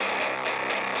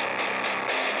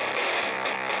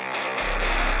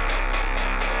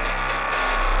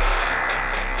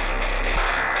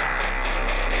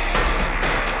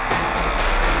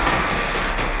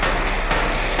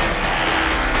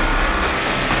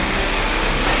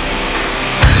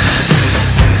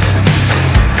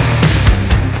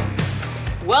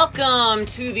Welcome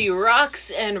to the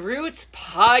Rocks and Roots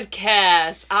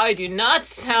podcast. I do not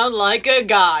sound like a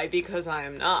guy because I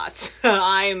am not.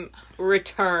 I'm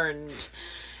returned.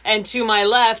 And to my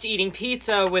left, eating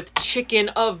pizza with chicken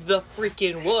of the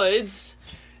freaking woods,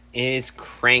 is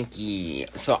Cranky.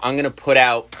 So I'm going to put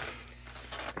out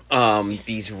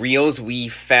these reels we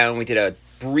found. We did a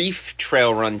brief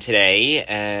trail run today,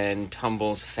 and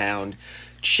Tumbles found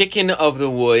chicken of the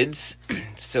woods.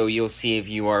 So you'll see if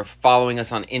you are following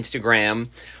us on Instagram.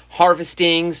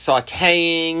 Harvesting,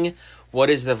 sauteing.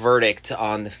 What is the verdict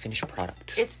on the finished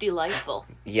product? It's delightful.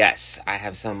 Yes, I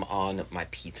have some on my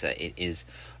pizza. It is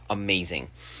amazing.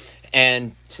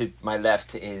 And to my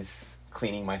left is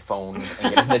cleaning my phone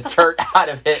and getting the dirt out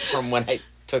of it from when I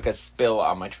took a spill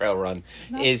on my trail run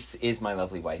is my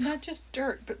lovely wife. Not just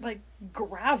dirt, but like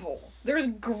gravel. There's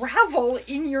gravel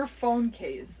in your phone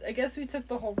case. I guess we took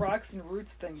the whole Rocks and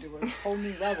Roots thing to a whole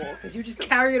new level because you just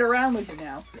carry it around with you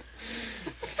now.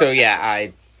 So yeah,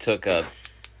 I took a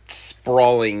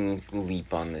sprawling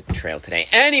leap on the trail today.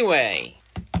 Anyway,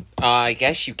 I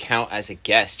guess you count as a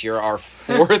guest. You're our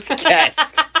fourth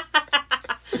guest.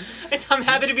 I'm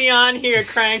happy to be on here,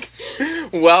 Crank.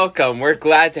 Welcome. We're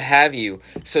glad to have you.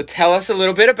 So tell us a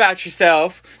little bit about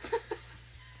yourself.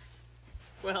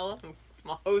 Well, I'm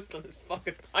a host on this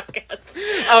fucking podcast.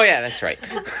 Oh yeah, that's right.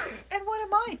 And what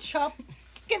am I? Chop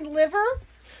fucking liver?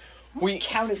 We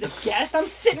Count as a guest? I'm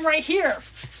sitting right here.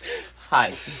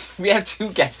 Hi. We have two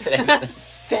guests today.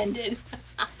 Offended.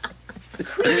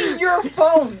 Cleaning your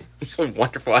phone. It's a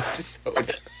wonderful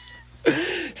episode.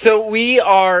 So we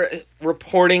are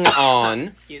reporting on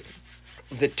Excuse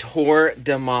me. the Tour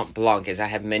de Mont Blanc, as I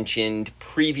have mentioned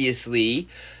previously,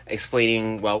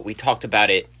 explaining, well, we talked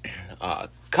about it a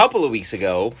couple of weeks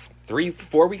ago,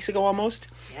 3-4 weeks ago almost.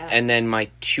 Yeah. And then my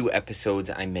 2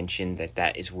 episodes, I mentioned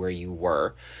that is where you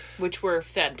were. Which were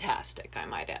fantastic, I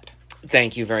might add.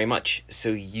 Thank you very much. So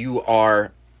you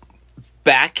are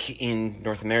back in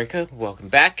North America. Welcome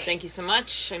back. Thank you so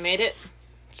much. I made it.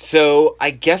 So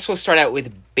I guess we'll start out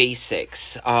with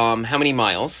basics. How many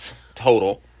miles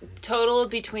total? Total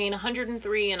between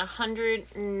 103 and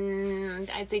 100,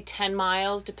 I'd say 10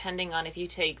 miles, depending on if you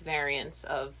take variants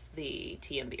of the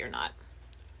TMB or not.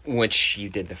 Which you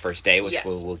did the first day, which Yes.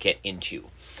 we'll get into.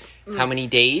 How many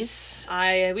days?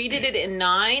 We did it in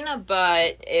 9,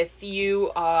 but if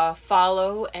you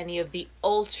follow any of the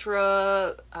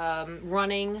ultra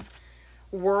running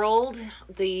world,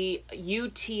 the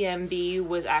UTMB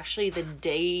was actually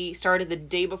started the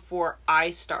day before I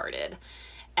started.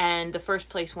 And the first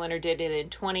place winner did it in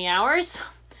 20 hours.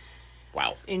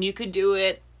 Wow. And you could do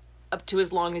it up to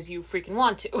as long as you freaking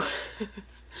want to.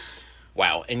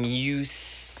 Wow. And you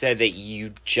said that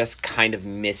you just kind of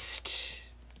missed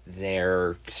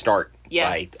their start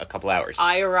by a couple hours.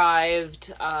 I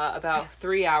arrived about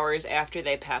 3 hours after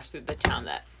they passed through the town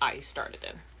that I started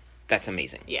in. That's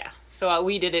amazing. Yeah. So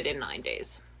we did it in 9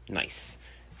 days. Nice.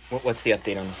 What's the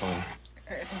update on the phone?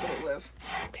 I think it'll live.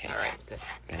 Okay. All right. Good.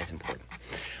 That is important.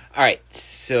 All right.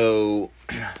 So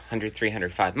 103,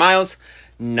 105 miles,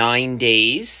 9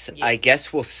 days. Yes. I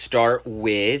guess we'll start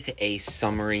with a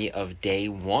summary of day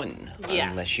 1. Yes.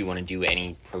 Unless you want to do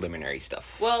any preliminary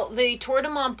stuff. Well, the Tour de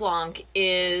Mont Blanc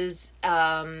is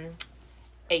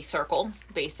a circle,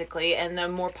 basically, and the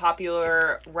more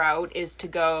popular route is to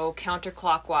go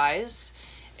counterclockwise.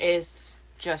 Is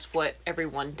just what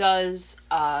everyone does.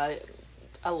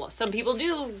 Some people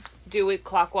do it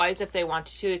clockwise if they want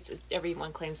to.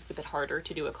 Everyone claims it's a bit harder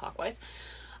to do it clockwise.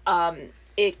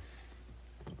 It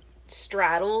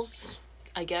straddles,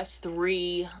 I guess,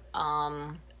 3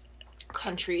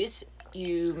 countries.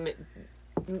 You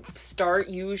start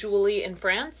usually in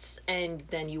France, and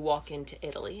then you walk into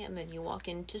Italy, and then you walk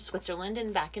into Switzerland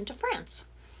and back into France.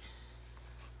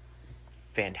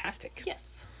 Fantastic.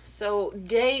 Yes. So,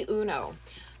 day uno.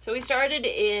 So we started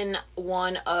in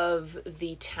one of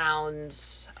the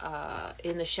towns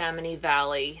in the Chamonix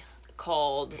Valley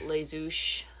called Les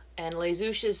Ouches. And Les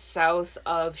Ouches is south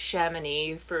of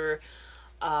Chamonix. For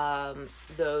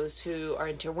those who are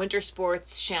into winter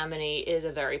sports, Chamonix is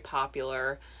a very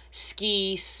popular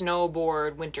ski,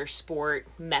 snowboard, winter sport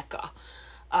mecca.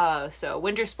 So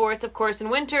winter sports, of course, in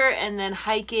winter, and then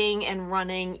hiking and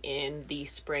running in the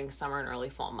spring, summer, and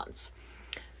early fall months.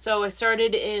 So I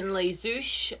started in Les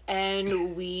Ouches,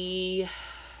 and the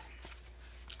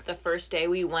first day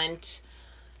we went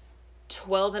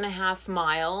 12 and a half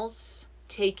miles,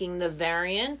 taking the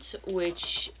variant,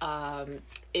 which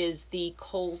is the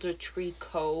Col de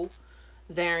Tricot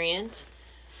variant.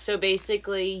 So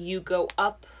basically you go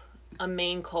up a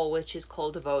main col, which is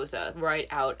Col de Vosa, right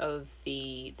out of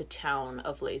the town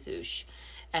of Les Ouches.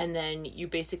 and then you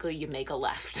make a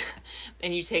left,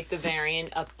 and you take the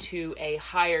variant up to a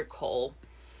higher col.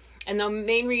 And the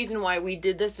main reason why we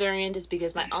did this variant is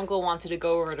because my uncle wanted to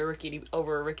go over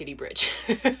a rickety bridge.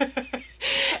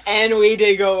 And we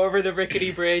did go over the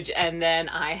rickety bridge, and then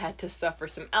I had to suffer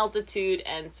some altitude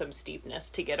and some steepness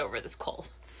to get over this col.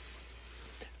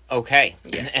 Okay.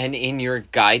 Yes. And in your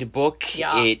guidebook,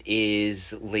 Yeah. it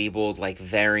is labeled like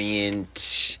variant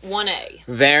 1A.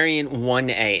 Variant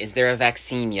 1A. Is there a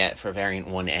vaccine yet for variant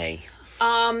 1A?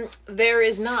 There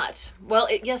is not. Well,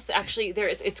 yes, actually, there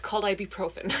is. It's called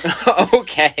ibuprofen.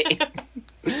 Okay.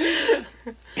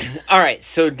 All right.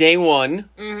 So day one.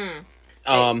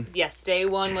 Mm-hmm. Yes, day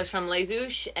one was from Les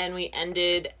Ouches, and we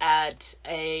ended at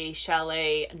a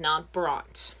chalet Nant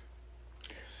Brant.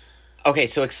 Okay.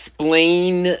 So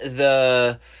explain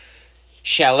the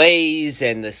chalets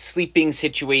and the sleeping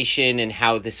situation and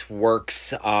how this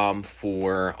works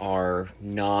for our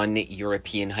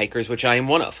non-European hikers, which I am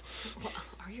one of.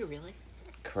 Are you really?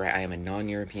 Correct. I am a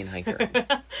non-European hiker.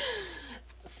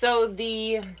 So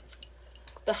the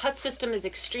hut system is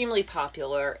extremely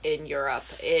popular in Europe.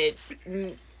 It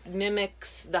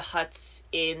mimics the huts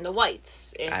in the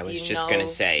whites. I was just gonna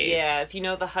say. Yeah, if you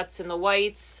know the huts in the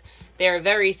whites, they're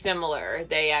very similar.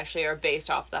 They actually are based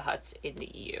off the huts in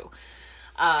the EU.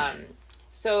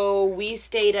 So we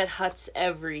stayed at huts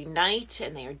every night,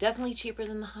 and they are definitely cheaper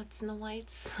than the huts in the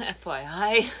whites,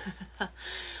 FYI.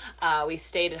 We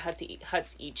stayed at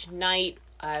huts each night,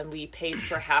 and we paid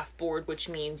for half board, which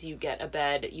means you get a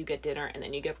bed, you get dinner, and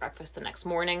then you get breakfast the next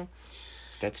morning.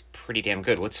 That's pretty damn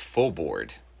good. What's full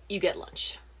board? You get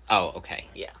lunch. Oh, okay.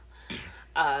 Yeah.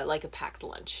 Like a packed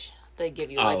lunch. They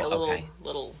give you like a okay.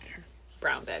 little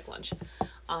brown bag lunch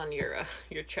on your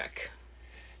trek.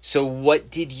 So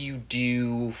what did you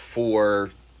do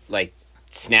for, like,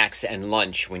 snacks and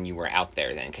lunch when you were out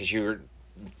there then? Because you're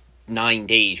 9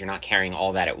 days, you're not carrying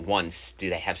all that at once. Do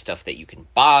they have stuff that you can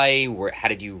buy? How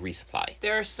did you resupply?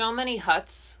 There are so many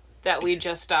huts that we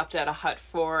just stopped at a hut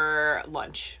for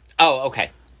lunch. Oh, okay.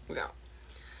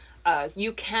 Yeah.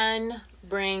 You can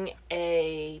bring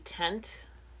a tent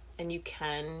and you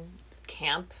can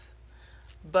camp,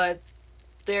 but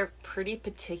they're pretty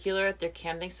particular at their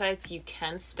camping sites. You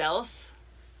can stealth,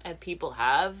 and people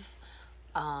have,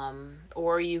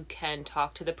 or you can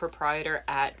talk to the proprietor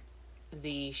at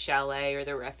the chalet or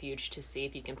the refuge to see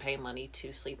if you can pay money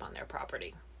to sleep on their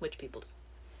property, which people do.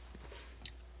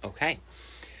 Okay.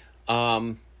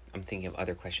 I'm thinking of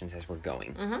other questions as we're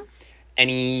going. Mm-hmm.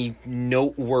 Any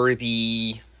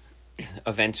noteworthy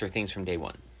events or things from day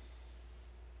one?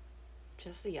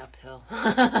 Just the uphill.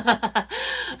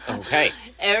 Okay.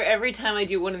 Every time I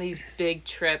do one of these big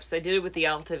trips, I did it with the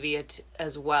Alta Via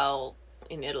as well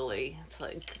in Italy. It's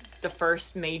like the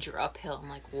first major uphill. I'm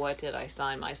like, what did I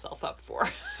sign myself up for?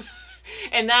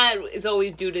 And that is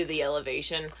always due to the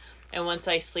elevation. And once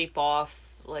I sleep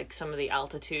off like some of the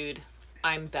altitude,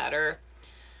 I'm better.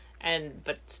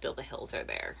 But still the hills are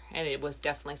there. And it was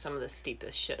definitely some of the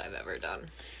steepest shit I've ever done.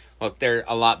 Well, they're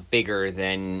a lot bigger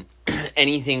than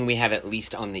anything we have, at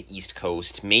least on the East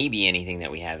Coast. Maybe anything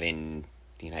that we have in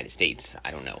the United States.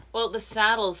 I don't know. Well, the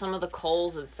saddles, some of the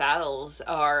cols and saddles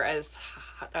are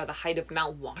the height of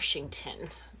Mount Washington.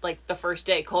 Like the first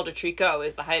day, Col de Trico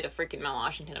is the height of freaking Mount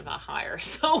Washington, if not higher.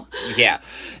 So yeah,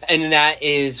 and that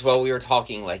is, well, we were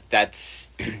talking like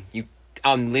that's you.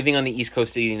 Living on the East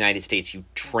Coast of the United States, you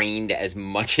trained as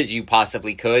much as you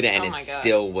possibly could, and it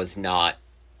still was not.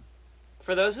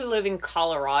 For those who live in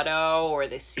Colorado or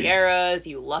the Sierras,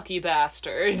 you lucky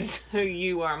bastards,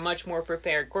 you are much more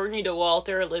prepared. Courtney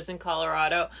DeWalter lives in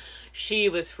Colorado. She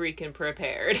was freaking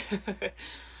prepared.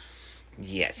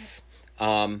 Yes.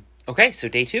 Okay, so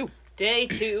day 2. Day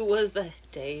 2 was the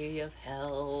day of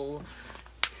hell.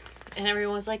 And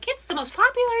everyone's like, it's the most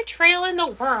popular trail in the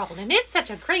world, and it's such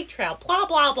a great trail, blah,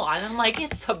 blah, blah. And I'm like,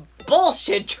 it's a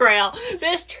bullshit trail.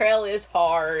 This trail is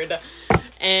hard.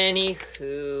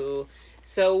 Anywho,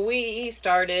 so we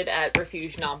started at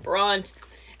Refuge Nant Brant,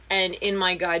 and in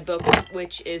my guidebook,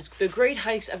 which is The Great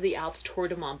Hikes of the Alps Tour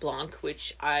de Mont Blanc,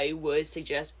 which I would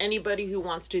suggest anybody who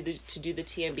wants to do the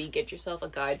TMB, get yourself a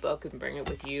guidebook and bring it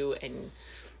with you and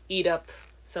eat up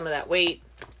some of that weight.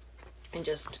 And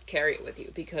just carry it with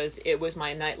you, because it was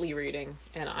my nightly reading,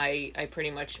 and I pretty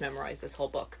much memorized this whole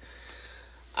book.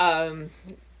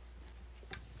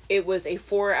 It was a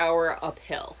 4-hour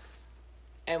uphill,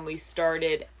 and we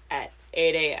started at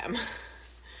 8 a.m.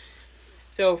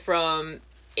 So from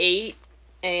 8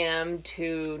 a.m.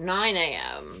 to 9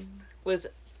 a.m. was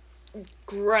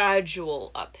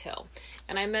gradual uphill.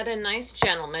 And I met a nice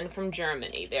gentleman from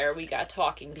Germany there. We got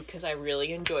talking because I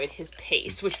really enjoyed his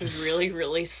pace, which was really,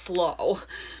 really slow.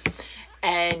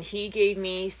 And he gave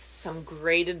me some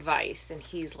great advice. And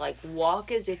he's like,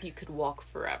 walk as if you could walk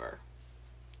forever.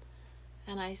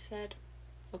 And I said,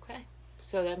 okay.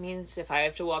 So that means if I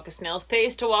have to walk a snail's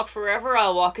pace to walk forever,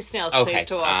 I'll walk a snail's pace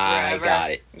to walk forever. I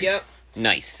got it. Yep.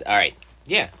 Nice. All right.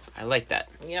 Yeah, I like that.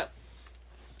 Yep.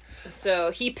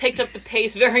 So he picked up the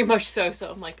pace very much so.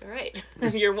 So I'm like, all right,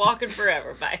 you're walking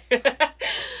forever. Bye.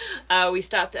 We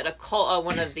stopped at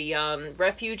one of the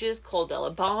refuges, Col de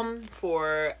la Baume,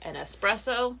 for an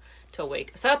espresso to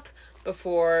wake us up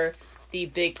before the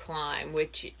big climb,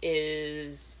 which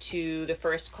is to the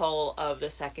first col of the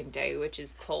second day, which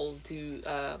is Col du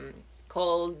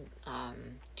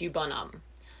Bonhomme,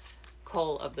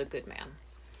 Col of the Good Man.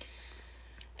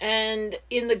 And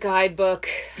in the guidebook,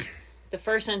 the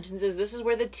first sentence is, this is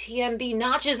where the TMB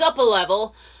notches up a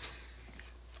level.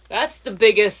 That's the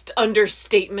biggest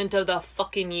understatement of the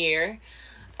fucking year.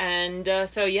 And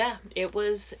so, yeah, it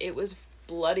was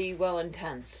bloody well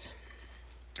intense.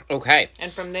 Okay.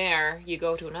 And from there, you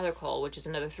go to another col, which is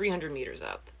another 300 meters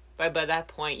up. By that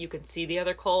point, you can see the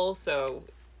other col, so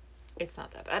it's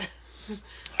not that bad.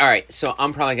 All right, so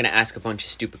I'm probably going to ask a bunch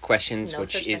of stupid questions, No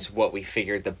which such is thing. what we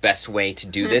figured the best way to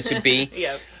do this would be.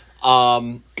 Yes.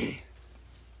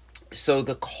 So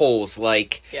the coals,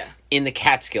 like Yeah. in the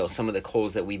Catskills, some of the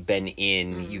coals that we've been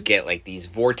in, you get like these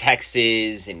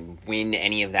vortexes and wind,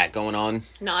 any of that going on?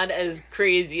 Not as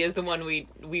crazy as the one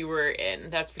we were in,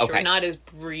 that's for sure. Okay. Not as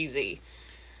breezy.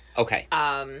 Okay.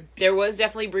 There was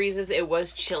definitely breezes. It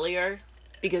was chillier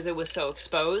because it was so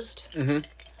exposed. Mm-hmm.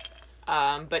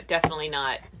 But definitely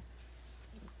not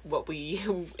what we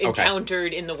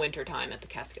encountered in the wintertime at the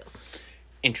Catskills.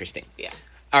 Interesting. Yeah.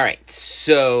 All right,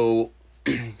 so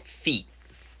feet.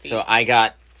 So I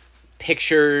got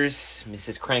pictures,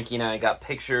 Mrs. Cranky and I got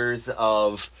pictures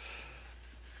of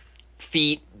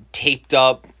feet taped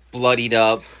up, bloodied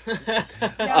up. Yeah,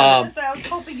 I was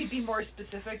hoping you'd be more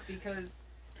specific because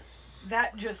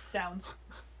that just sounds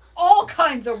all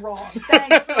kinds of wrong.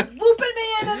 Thanks for looping me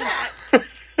into that.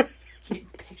 Getting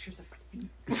pictures of feet.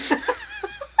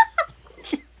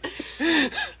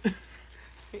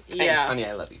 Thanks, Yeah. honey,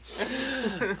 I love you.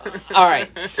 All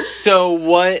right, so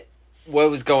what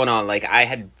was going on? Like, I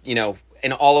had, in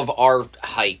all of our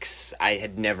hikes, I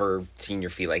had never seen your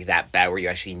feet like that bad, where you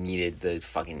actually needed the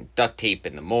fucking duct tape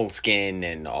and the moleskin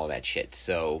and all that shit.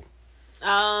 So,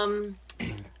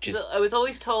 just I was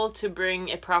always told to bring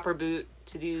a proper boot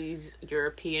to do these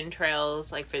European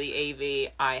trails. Like for the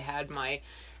AV, I had my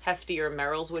heftier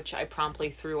Merrells, which I promptly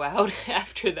threw out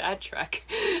after that trek.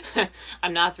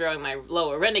 I'm not throwing my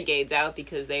lower Renegades out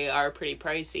because they are pretty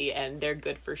pricey and they're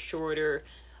good for shorter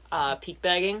peak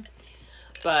bagging.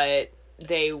 But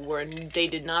they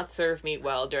did not serve me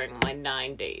well during my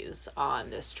 9 days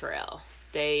on this trail.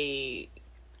 They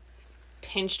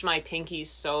pinched my pinkies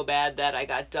so bad that I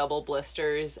got double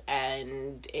blisters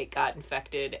and it got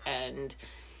infected, and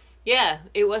yeah,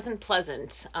 it wasn't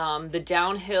pleasant. The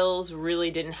downhills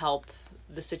really didn't help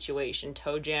the situation.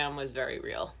 Toe jam was very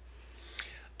real.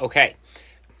 okay.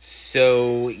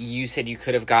 So you said you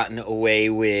could have gotten away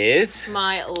with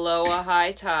My Loa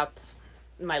high tops,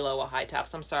 my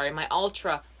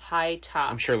ultra high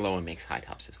tops. I'm sure Loa makes high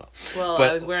tops as well. Well,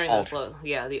 But I was wearing ultras.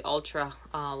 the ultra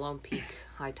Lone Peak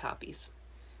high toppies.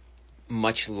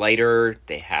 Much lighter.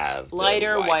 They have the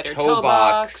Lighter, wide wider toe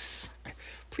box.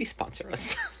 Please sponsor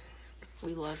us.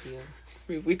 We love you.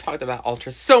 We talked about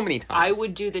Ultra so many times. I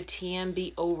would do the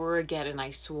TMB over again, and I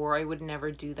swore I would never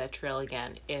do that trail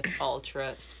again if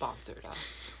Ultra sponsored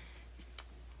us.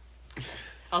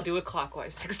 I'll do it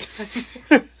clockwise next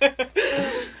time.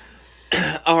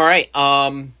 All right.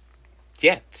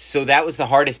 Yeah. So that was the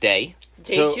hardest day.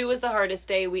 Day 2 was the hardest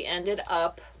day. We ended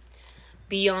up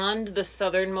beyond the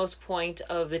southernmost point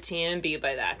of the TMB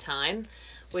by that time,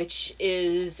 which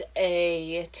is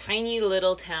a tiny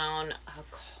little town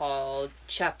called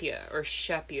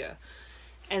Chapia.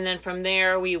 And then from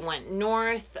there, we went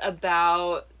north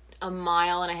about 1.5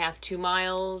 miles, 2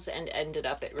 miles, and ended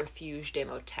up at Refuge des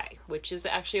Motets, which is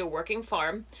actually a working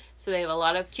farm. So they have a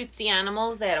lot of cutesy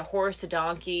animals. They had a horse, a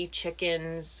donkey,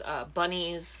 chickens,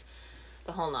 bunnies,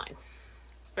 the whole nine.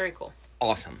 Very cool.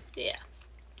 Awesome. Yeah.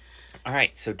 All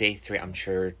right. So day 3, I'm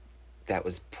sure that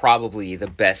was probably the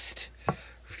best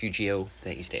refugio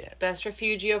that you stayed at. Best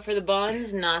refugio for the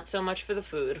buns, not so much for the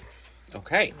food.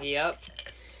 Okay. Yep.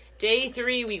 Day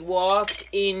 3, we walked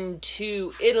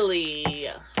into Italy.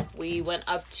 We went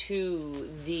up to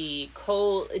the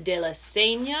Col della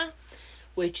Segna,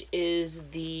 which is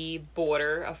the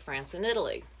border of France and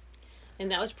Italy. And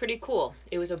that was pretty cool.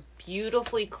 It was a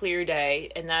beautifully clear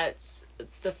day, and that's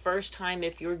the first time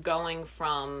if you're going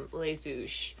from Les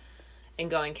Houches and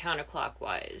going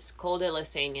counterclockwise. Col de la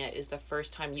Seigne is the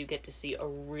first time you get to see a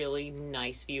really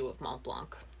nice view of Mont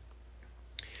Blanc.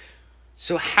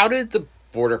 So how did the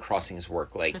border crossings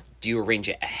work? Like, do you arrange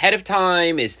it ahead of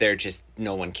time? Is there just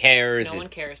no one cares? No one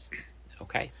cares.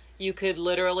 Okay. You could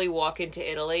literally walk into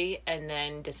Italy and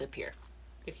then disappear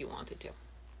if you wanted to.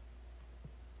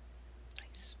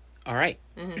 Nice. All right.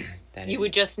 Mm-hmm. You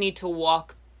would just need to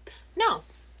walk. No.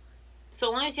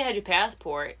 So long as you had your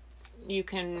passport, you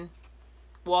can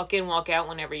walk in, walk out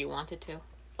whenever you wanted to.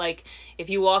 Like, if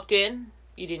you walked in,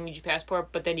 you didn't need your passport,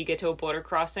 but then you get to a border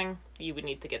crossing, you would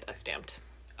need to get that stamped.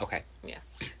 Okay. Yeah.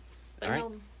 But all right.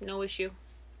 No issue.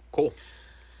 Cool.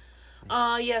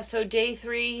 Yeah, so day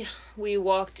 3, we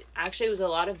walked, actually it was a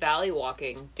lot of valley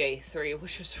walking day 3,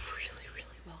 which was really,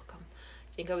 really welcome.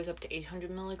 I think I was up to 800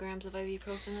 milligrams of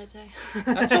ibuprofen that day.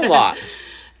 That's a lot.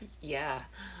 Yeah.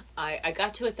 I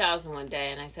got to 1,000 one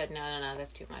day, and I said, no,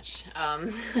 that's too much.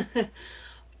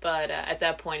 But at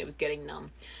that point, it was getting numb.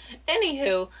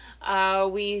 Anywho,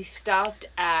 we stopped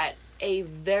at a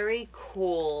very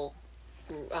cool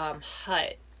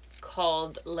hut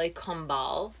called Le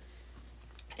Combal,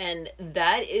 and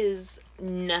that is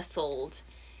nestled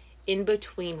in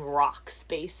between rocks,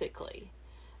 basically,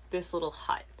 this little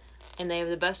hut. And they have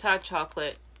the best hot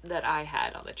chocolate that I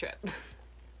had on the trip.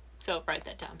 So write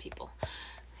that down, people.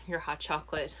 Your hot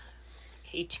chocolate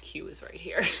HQ is right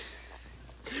here.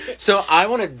 So I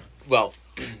want to, well,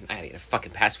 I gotta get a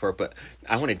fucking passport, but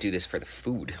I want to do this for the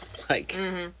food. Like,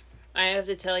 Mm-hmm. I have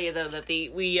to tell you, though, that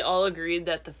we all agreed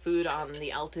that the food on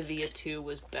the Alta Via 2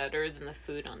 was better than the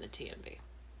food on the TMB.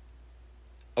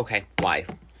 okay, why?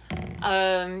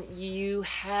 You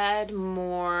had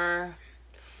more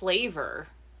flavor.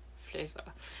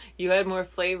 You had more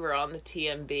flavor on the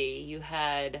TMB. You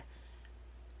had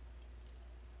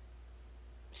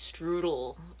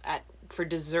strudel for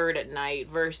dessert at night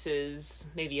versus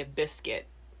maybe a biscuit.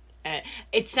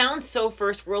 It sounds so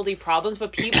first worldy problems,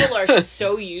 but people are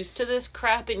so used to this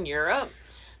crap in Europe.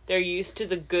 They're used to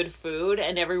the good food,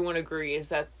 and everyone agrees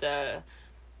that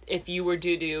if you were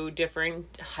to do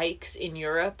different hikes in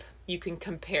Europe, you can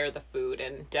compare the food,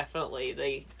 and definitely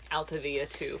the Alta Via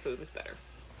 2 food was better.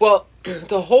 Well,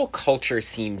 the whole culture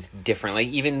seems different. Like,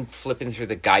 even flipping through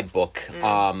the guidebook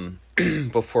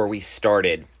before we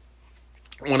started,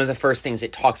 one of the first things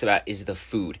it talks about is the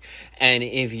food. And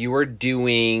if you're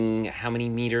doing, how many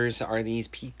meters are these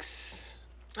peaks?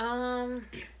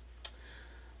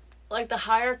 Like the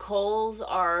higher cols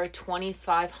are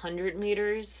 2,500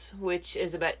 meters, which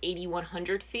is about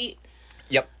 8,100 feet.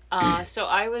 Yep. So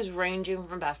I was ranging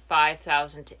from about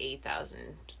 5,000 to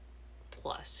 8,000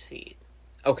 plus feet.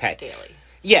 Okay. Daily.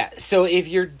 Yeah, so if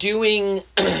you're doing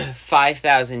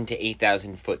 5,000 to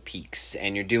 8,000 foot peaks,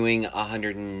 and you're doing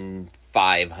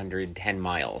 105, 110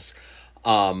 miles,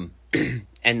 and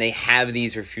they have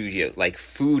these refugio, like,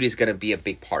 food is going to be a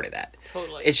big part of that.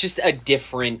 Totally. It's just a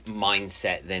different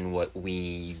mindset than what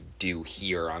we do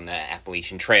here on the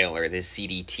Appalachian Trail or the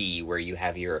CDT, where you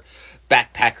have your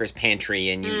backpacker's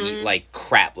pantry and you eat like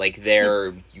crap. Like,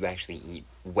 there, you actually eat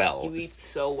well. You eat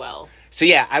so well. So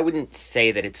yeah, I wouldn't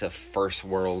say that it's a first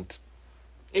world.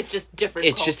 It's just different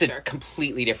It's culture. just a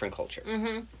completely different culture.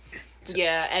 Mm-hmm. So.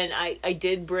 Yeah, and I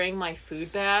did bring my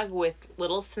food bag with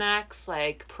little snacks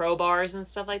like Pro Bars and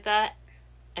stuff like that,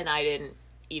 and I didn't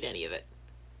eat any of it.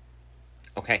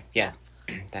 Okay, yeah.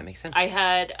 That makes sense.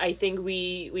 I think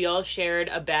we all shared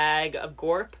a bag of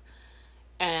Gorp,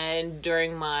 and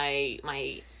during my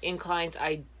inclines,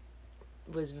 I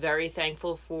was very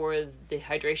thankful for the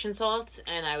hydration salts,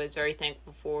 and I was very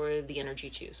thankful for the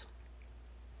energy chews.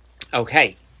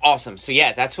 Okay, awesome. So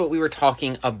yeah, that's what we were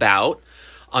talking about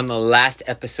on the last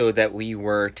episode that we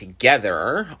were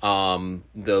together.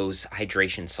 Those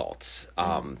hydration salts,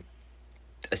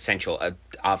 essential.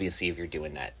 Obviously, if you're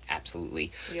doing that,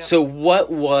 absolutely. Yep. So what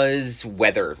was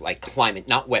weather, like climate,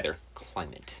 not weather,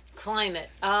 climate? Climate.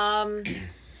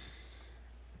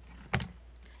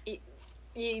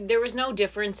 There was no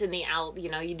difference in the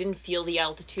you didn't feel the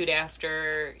altitude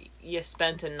after you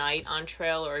spent a night on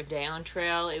trail or a day on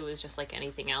trail. It was just like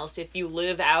anything else. If you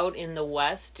live out in the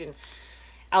West in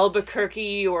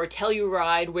Albuquerque or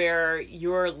Telluride, where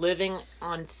you're living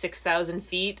on 6,000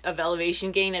 feet of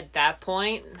elevation at that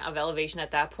point,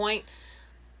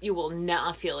 you will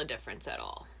not feel a difference at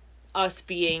all. Us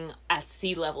being at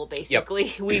sea level, basically,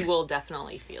 yep. We will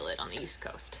definitely feel it on the East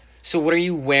Coast. So what are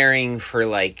you wearing for,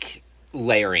 like,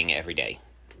 layering every day?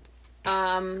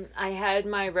 I had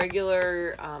my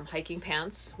regular hiking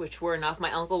pants, which were enough.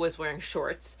 My uncle was wearing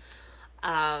shorts.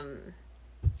 I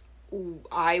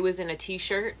was in a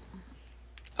t-shirt.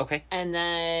 Okay. And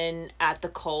then at the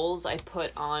Coles, I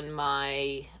put on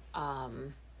my I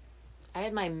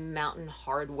had my Mountain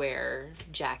Hardwear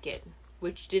jacket,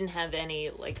 which didn't have any,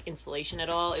 like, insulation at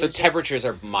all. So temperatures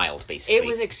are mild, basically. It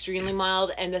was extremely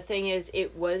mild, and the thing is,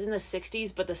 it was in the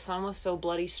 60s, but the sun was so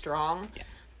bloody strong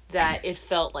that it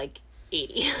felt like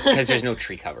 80. Because there's no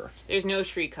tree cover. There's no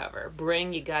tree cover.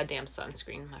 Bring your goddamn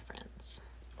sunscreen, my friends.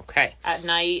 Okay. At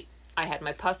night, I had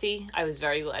my puffy. I was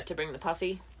very glad to bring the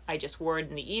puffy. I just wore it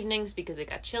in the evenings because it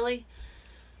got chilly.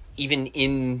 Even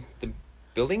in the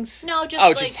buildings? No,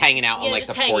 just just hanging out on like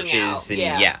the porches and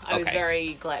I was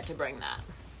very glad to bring that.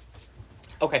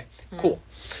 Okay, cool.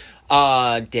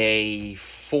 Day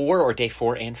 4 or day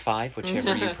 4 and 5,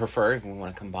 whichever you prefer, if we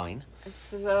want to combine.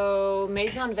 So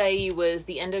Maison Veille was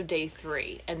the end of day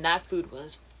 3, and that food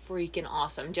was freaking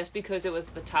awesome. Just because it was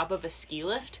the top of a ski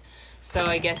lift, so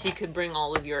I guess you could bring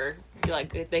all of your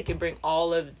they could bring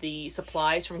all of the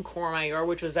supplies from Courmayeur,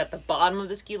 which was at the bottom of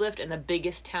the ski lift and the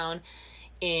biggest town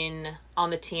on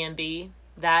the TMB,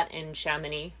 that and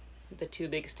Chamonix, the 2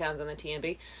 biggest towns on the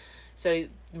TMB. So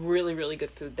really, really good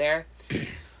food there.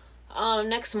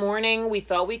 Next morning, we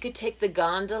thought we could take the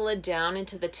gondola down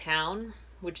into the town,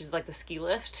 which is like the ski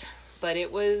lift, but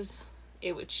it was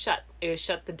shut. It was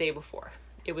shut the day before.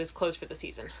 It was closed for the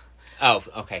season. Oh,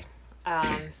 okay.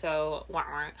 So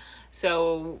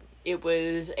it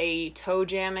was a toe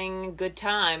jamming good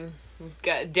time.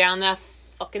 Got down that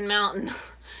fucking mountain.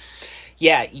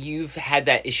 Yeah, you've had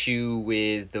that issue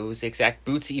with those exact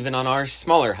boots even on our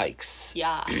smaller hikes.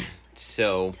 Yeah.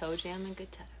 So. Toe jam and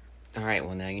good time. All right,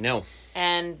 well, now you know.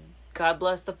 And God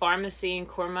bless the pharmacy in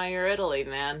Courmayeur, Italy,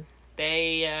 man.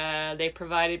 They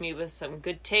provided me with some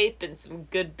good tape and some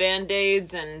good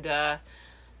Band-Aids and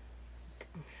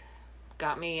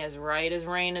got me as right as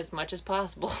rain as much as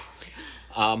possible.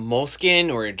 Moleskin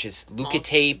or just Luca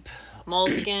tape?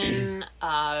 Moleskin.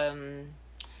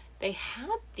 They had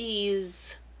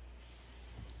these...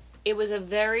 It was a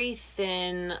very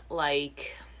thin,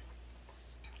 like...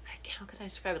 How could I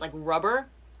describe it? Like rubber?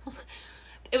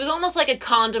 It was almost like a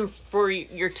condom for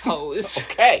your toes.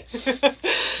 Okay.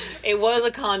 It was a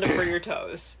condom for your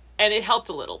toes. And it helped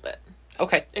a little bit.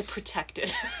 Okay. It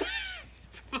protected.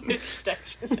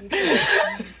 Protection.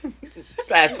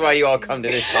 That's why you all come to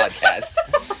this podcast.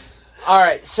 All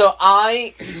right, so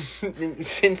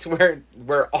since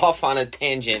we're off on a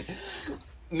tangent,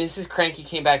 Mrs. Cranky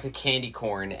came back with candy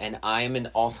corn, and I am an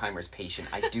Alzheimer's patient.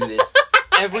 I do this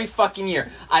every fucking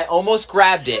year. I almost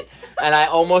grabbed it, and I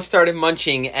almost started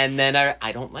munching, and then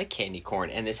I don't like candy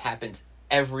corn, and this happens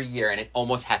every year, and it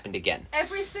almost happened again.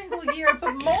 Every single year,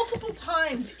 but multiple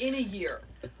times in a year.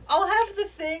 I'll have the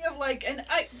thing of like,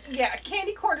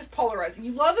 candy corn is polarizing.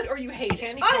 You love it or you hate it.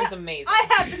 Candy corn's amazing. I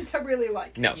happen to really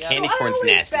like it. No, candy corn's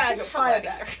nasty. Buy a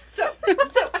bag. So,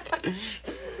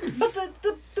 but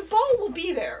the bowl will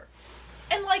be there,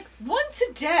 and like once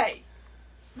a day,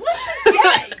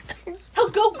 he'll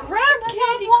go grab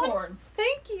candy corn.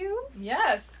 Thank you.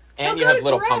 Yes. And he'll you have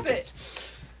little pumpkins.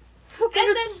 And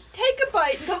then take a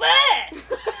bite and go,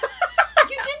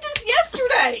 you did this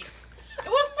yesterday. It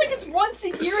wasn't like it's once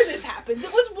a year this happens.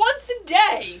 It was once a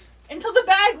day until the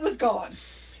bag was gone.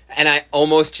 And I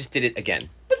almost just did it again.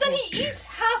 But then he eats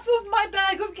half of my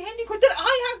bag of candy corn that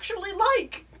I actually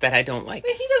like. That I don't like.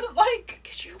 That he doesn't like.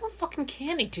 Because you want fucking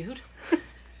candy, dude.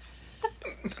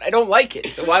 I don't like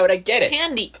it, so why would I get it?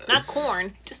 Candy, not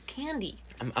corn, just candy.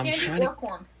 I'm candy trying or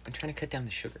corn. I'm trying to cut down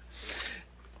the sugar.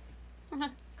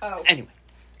 Oh. Anyway.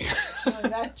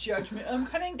 That judgment. I'm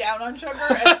cutting down on sugar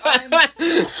and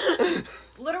I'm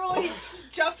literally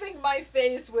stuffing my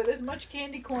face with as much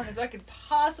candy corn as I could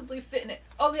possibly fit in it.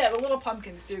 Oh yeah, the little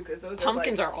pumpkins too, because those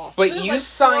pumpkins are awesome. But you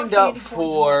signed up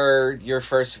for your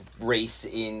first race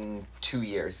in 2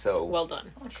 years, so well done.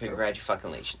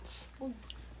 Congratulations.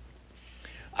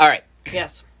 All right.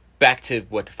 Yes. Back to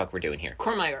what the fuck we're doing here.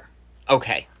 Courmayeur.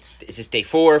 Okay. Is this day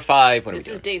 4 or 5? What are we doing?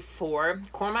 This is day 4.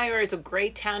 Courmayeur is a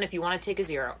great town if you want to take a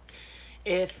zero.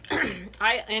 If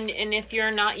if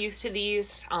you're not used to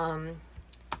these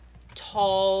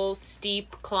tall,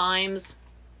 steep climbs,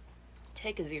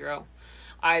 take a zero.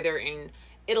 Either in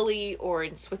Italy or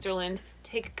in Switzerland,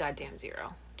 take a goddamn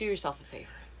zero. Do yourself a favor.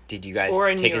 Did you guys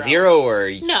or take a zero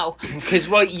or no? Because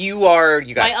what you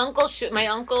got my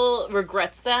uncle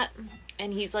regrets that.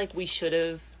 And he's like, we should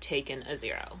have taken a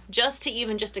zero. Just to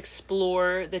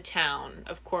explore the town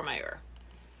of Courmayeur.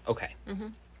 Okay. Mm-hmm.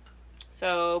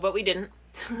 So, but we didn't.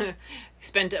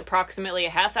 Spent approximately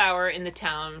a half hour in the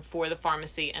town for the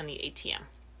pharmacy and the ATM.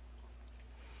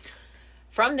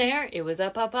 From there, it was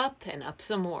up, and up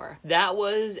some more. That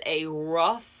was a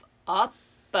rough up,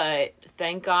 but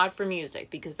thank God for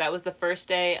music. Because that was the first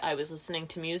day I was listening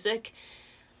to music.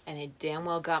 And it damn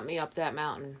well got me up that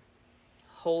mountain.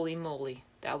 holy moly,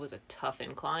 that was a tough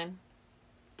incline.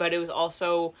 But it was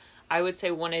also, I would say,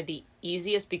 one of the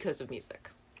easiest because of music.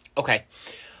 Okay.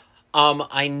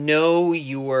 I know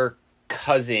your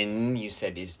cousin, you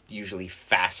said, is usually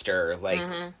faster. Like,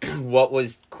 what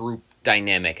was group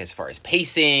dynamic as far as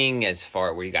pacing,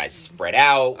 were you guys spread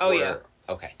out? Oh, yeah.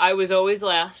 Okay. I was always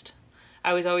last.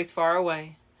 I was always far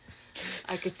away.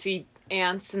 I could see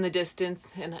ants in the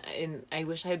distance, and I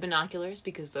wish I had binoculars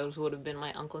because those would have been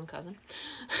my uncle and cousin.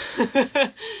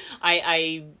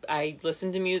 I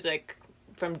listened to music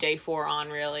from day 4 on,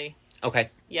 really. Okay.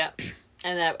 Yeah,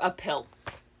 and that uphill,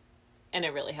 and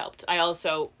it really helped. I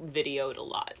also videoed a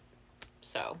lot,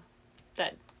 so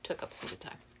that took up some good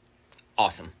time.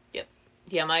 Awesome. Yep.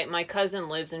 Yeah, my cousin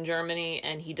lives in Germany,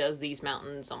 and he does these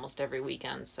mountains almost every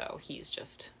weekend, so he's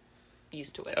just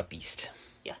used to it. A beast.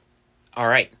 Yeah. All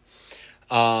right.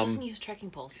 Doesn't use trekking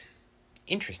poles.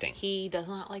 Interesting. He does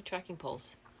not like trekking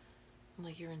poles. I'm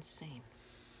like, you're insane.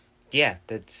 Yeah,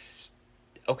 that's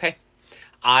okay.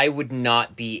 I would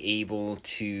not be able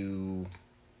to.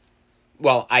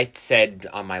 Well, I said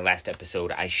on my last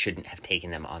episode I shouldn't have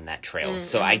taken them on that trail. Mm-hmm.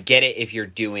 So I get it if you're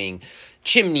doing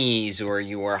chimneys or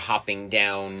you are hopping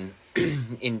down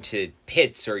into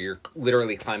pits or you're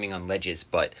literally climbing on ledges.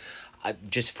 But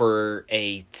just for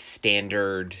a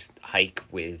standard hike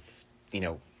with,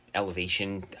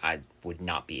 elevation, I would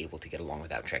not be able to get along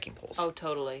without trekking poles. Oh,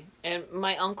 totally. And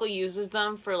my uncle uses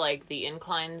them for, like, the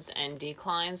inclines and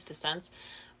declines, descents,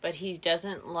 but he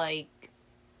doesn't,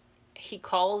 he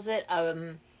calls it a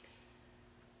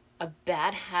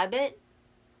bad habit,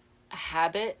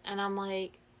 and I'm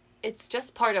like, it's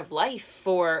just part of life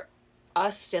for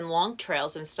us in long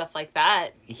trails and stuff like that.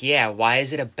 Yeah, why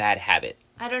is it a bad habit?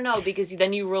 I don't know, because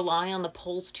then you rely on the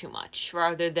poles too much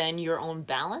rather than your own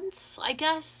balance, I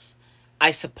guess.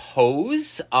 I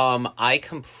suppose. I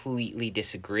completely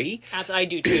disagree. I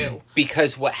do too.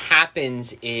 Because what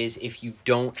happens is if you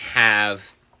don't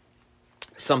have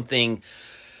something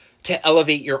to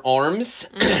elevate your arms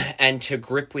and to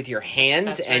grip with your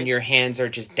hands, That's right. And your hands are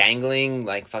just dangling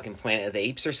like fucking Planet of the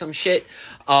Apes or some shit,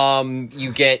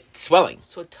 you get swelling.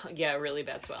 Yeah, really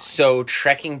bad swelling. So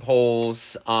trekking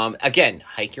poles, again,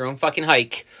 hike your own fucking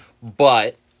hike,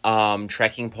 but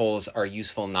trekking poles are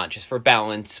useful not just for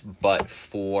balance, but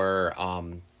for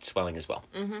swelling as well.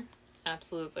 Mm-hmm.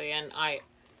 Absolutely. And I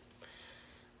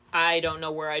don't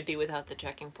know where I'd be without the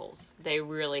trekking poles. They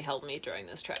really helped me during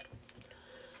this trek.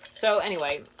 So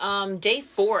anyway, day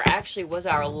 4 actually was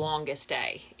our longest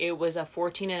day. It was a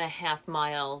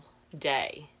 14.5-mile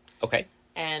day. Okay.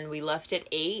 And we left at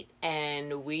 8,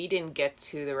 and we didn't get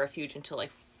to the refuge until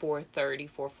like 4:30,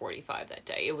 4:45 that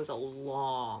day. It was a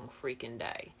long freaking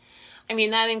day. I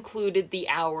mean, that included the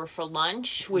hour for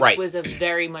lunch, which was a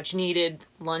very much needed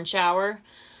lunch hour.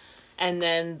 And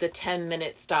then the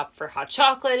 10-minute stop for hot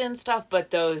chocolate and stuff. But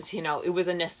those, it was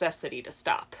a necessity to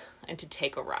stop and to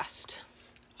take a rest.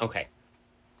 Okay.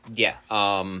 Yeah.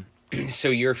 So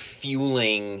you're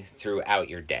fueling throughout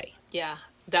your day. Yeah.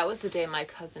 That was the day my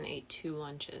cousin ate 2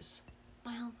 lunches.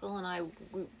 My uncle and I,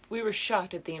 we were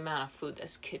shocked at the amount of food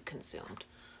this kid consumed.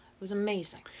 It was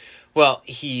amazing. Well,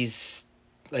 he's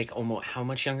like almost how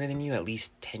much younger than you? At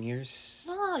least 10 years?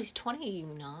 No, he's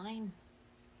 29.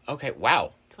 Okay,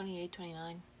 wow. 28,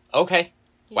 29. Okay.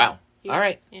 Yeah, wow. All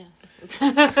right. Yeah.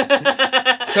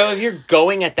 So if you're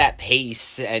going at that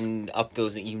pace and up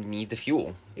those, you need the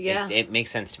fuel. Yeah. It makes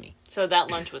sense to me. So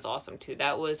that lunch was awesome, too.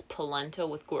 That was polenta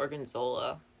with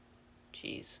gorgonzola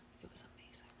cheese. It was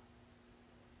amazing.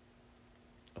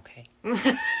 Okay.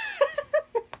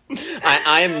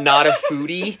 I am not a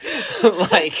foodie.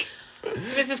 Like...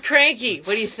 Mrs. Cranky,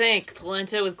 what do you think?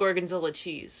 Polenta with gorgonzola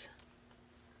cheese.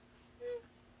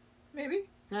 Maybe.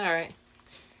 All right.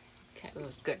 Okay, it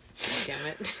was good. Damn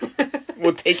it.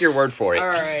 We'll take your word for it. All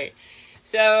right.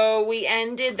 So we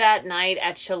ended that night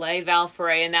at Chalet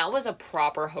Valforet, and that was a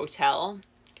proper hotel.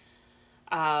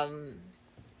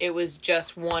 It was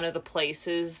just one of the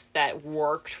places that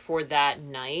worked for that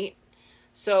night.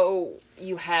 So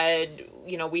we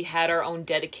had our own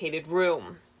dedicated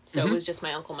room. So It was just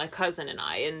my uncle, my cousin, and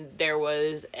I. And there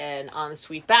was an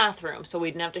ensuite bathroom. So we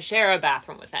didn't have to share a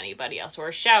bathroom with anybody else or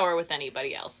a shower with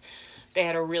anybody else. They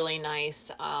had a really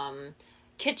nice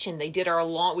kitchen. They did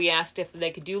we asked if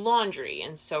they could do laundry.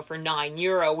 And so for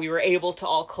 €9, we were able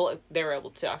to they were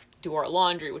able to do our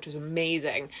laundry, which was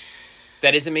amazing.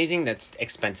 That is amazing. That's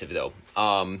expensive, though.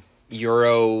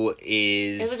 Euro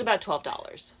is... It was about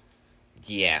 $12.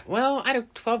 Yeah, well, I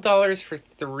don't... $12 for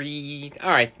 3...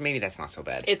 All right, maybe that's not so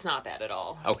bad. It's not bad at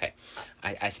all. Okay,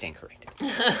 I stand corrected.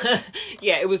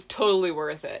 Yeah, it was totally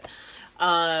worth it.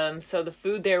 So the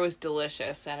food there was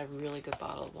delicious. I had a really good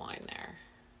bottle of wine there.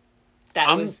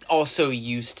 I'm also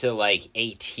used to like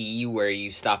AT where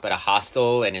you stop at a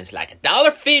hostel and it's like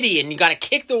 $1.50 and you gotta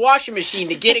kick the washing machine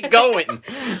to get it going.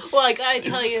 Well, I gotta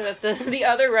tell you that the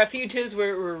other refuges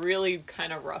were really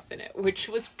kind of rough in it, which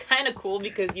was kind of cool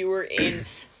because you were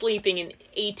sleeping in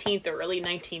 18th or early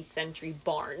 19th century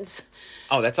barns.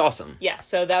 Oh, that's awesome. Yeah,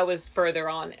 so that was further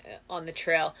on the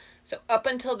trail. So up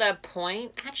until that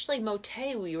point, actually,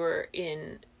 Motet, we were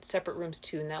in separate rooms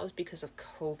too, and that was because of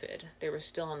COVID. They were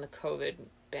still on the COVID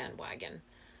bandwagon.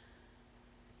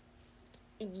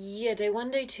 Yeah, day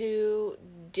 1, day 2,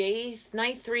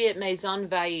 night 3 at Maison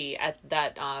Vailly at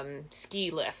that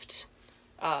ski lift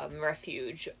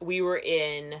refuge. We were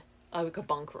in like a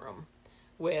bunk room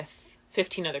with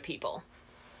 15 other people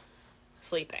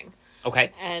sleeping.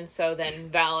 Okay. And so then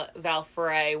Val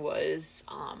Ferret was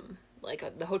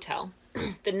the hotel.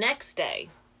 The next day,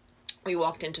 we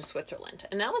walked into Switzerland,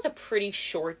 and that was a pretty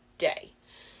short day.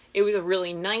 It was a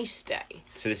really nice day.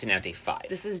 So this is now day 5.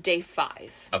 This is day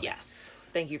 5. Okay. Yes.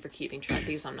 Thank you for keeping track,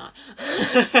 because I'm not.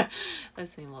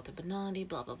 Let's see, Walter Benatti,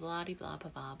 blah, blah, blah, blah, blah,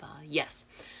 blah, blah. Yes.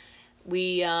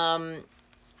 We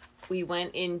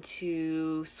went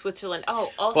into Switzerland.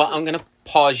 Oh, also... Well, I'm going to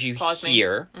pause me.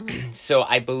 here. Mm-hmm. So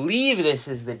I believe this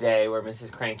is the day where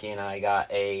Mrs. Cranky and I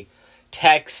got a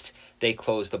text. They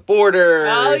closed the borders.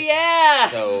 Oh, yeah!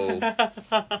 So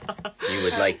you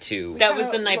would like to... That was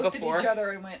the night before. Looked at each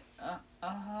other and went,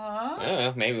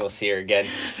 uh-huh. Maybe we'll see her again.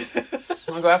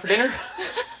 Want to go out for dinner?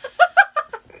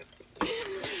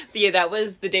 Yeah, that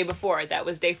was the day before. That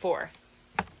was day 4.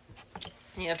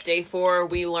 Yep, day 4,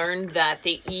 we learned that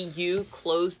the EU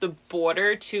closed the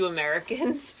border to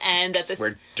Americans, and that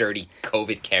we're dirty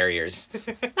COVID carriers.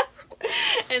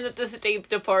 And that the State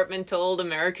Department told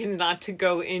Americans not to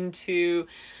go into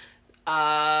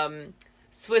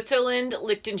Switzerland,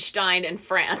 Liechtenstein, and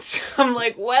France. I'm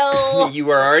like, well... You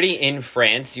were already in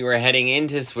France. You were heading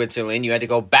into Switzerland. You had to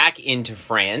go back into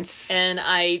France. And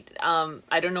I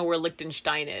don't know where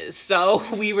Liechtenstein is, so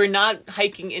we were not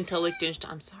hiking into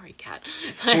Liechtenstein. I'm sorry, cat.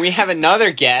 We have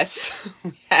another guest.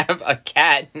 We have a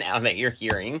cat now that you're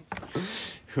hearing,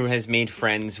 who has made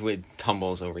friends with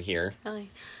Tumbles over here. Hi.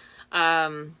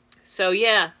 So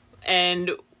yeah,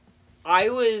 and I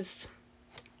was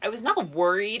not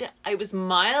worried. I was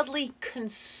mildly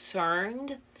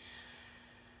concerned.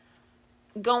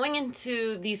 Going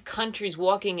into these countries,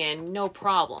 walking in, no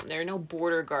problem. There are no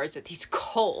border guards at these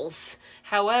Coles.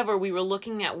 However, we were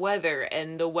looking at weather,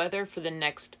 and the weather for the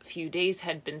next few days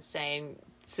had been saying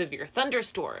severe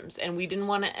thunderstorms, and we didn't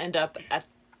want to end up at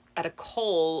a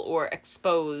col or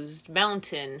exposed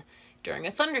mountain during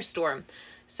a thunderstorm.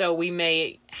 So we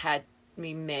were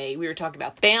talking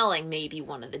about bailing maybe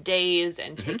one of the days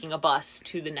and taking a bus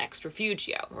to the next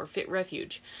refugio or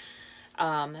refuge.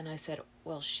 And I said,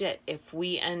 well, shit, if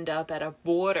we end up at a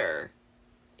border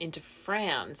into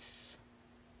France,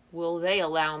 will they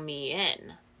allow me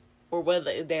in? Or will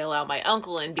they allow my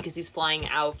uncle in because he's flying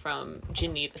out from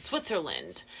Geneva,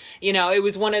 Switzerland? You know, it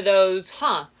was one of those,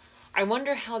 I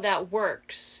wonder how that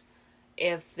works.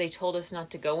 If they told us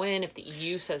not to go in, if the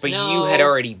EU says no. But you had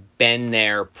already been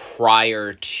there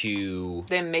prior to...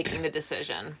 them making the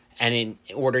decision. And in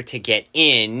order to get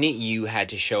in, you had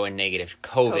to show a negative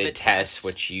COVID test,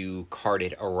 which you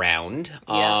carted around.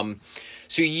 Yeah.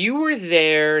 So you were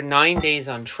there 9 days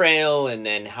on trail and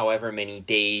then however many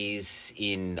days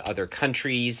in other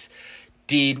countries.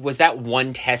 Was that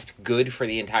one test good for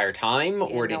the entire time? Yeah,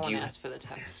 or did no one you asked for the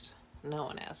test. No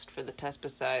one asked for the test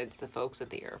besides the folks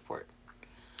at the airport.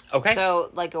 Okay. So,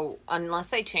 unless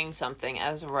they change something,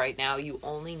 as of right now, you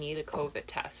only need a COVID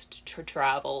test to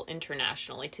travel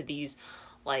internationally to these,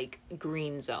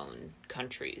 green zone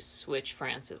countries, which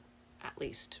France, at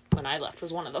least when I left,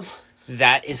 was one of them.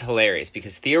 That is hilarious,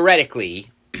 because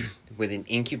theoretically, with an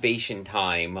incubation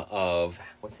time of...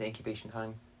 What's the incubation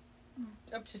time?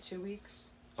 Up to 2 weeks.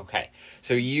 Okay.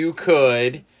 So you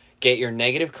could get your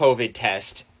negative COVID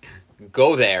test,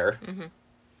 go there... Mm-hmm.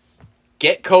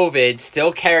 Get COVID,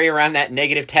 still carry around that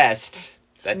negative test.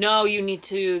 No, you need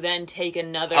to then take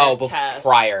another test.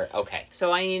 Prior, okay.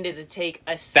 So I needed to take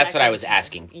a second... That's what I was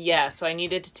asking. Yeah, so I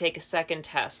needed to take a second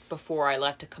test before I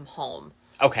left to come home.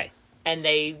 Okay. And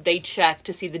they check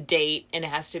to see the date, and it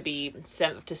has to be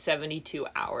up to 72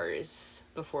 hours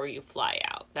before you fly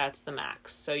out. That's the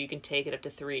max. So you can take it up to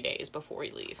 3 days before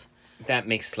you leave. That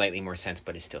makes slightly more sense,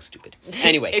 but it's still stupid.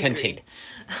 Anyway, continue.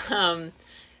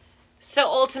 So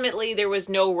ultimately, there was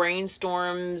no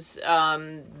rainstorms.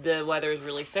 The weather is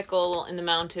really fickle in the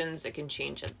mountains. It can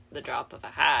change at the drop of a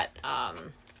hat.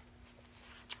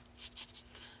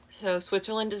 So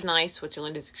Switzerland is nice.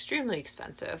 Switzerland is extremely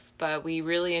expensive, but we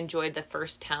really enjoyed the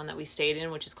first town that we stayed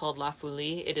in, which is called La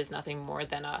Foulie. It is nothing more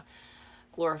than a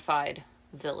glorified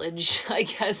village, I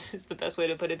guess is the best way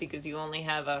to put it, because you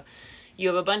have a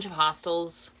bunch of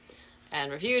hostels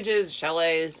and refuges,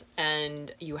 chalets,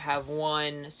 and you have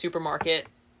one supermarket,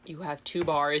 you have 2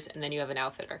 bars, and then you have an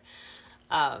outfitter.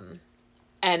 And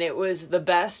it was the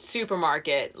best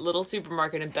little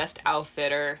supermarket and best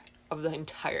outfitter of the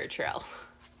entire trail.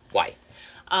 Why?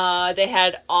 They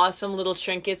had awesome little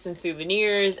trinkets and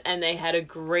souvenirs, and they had a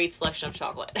great selection of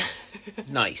chocolate.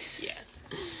 Nice. Yes.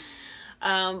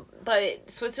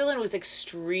 But Switzerland was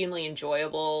extremely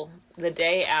enjoyable. The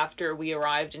day after we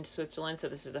arrived in Switzerland, so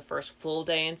this is the first full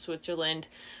day in Switzerland,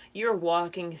 you're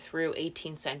walking through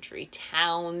 18th century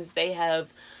towns. They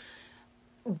have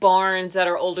barns that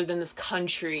are older than this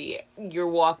country. You're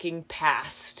walking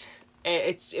past.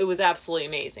 It was absolutely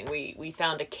amazing. We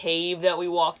found a cave that we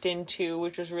walked into,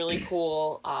 which was really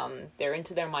cool. They're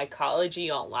into their mycology,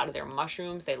 a lot of their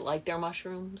mushrooms. They like their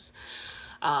mushrooms.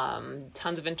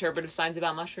 Tons of interpretive signs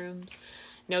about mushrooms.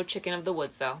 No chicken of the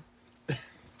woods, though.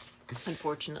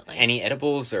 Unfortunately. Any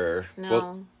edibles or...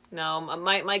 No.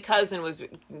 My cousin was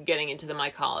getting into the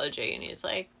mycology, and he's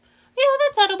like, yeah,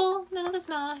 that's edible. No, that's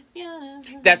not. Yeah,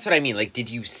 no. That's what I mean. Like, did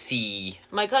you see...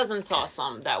 My cousin saw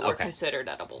some that were Okay. considered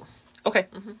edible. Okay.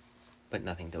 Mm-hmm. But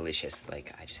nothing delicious.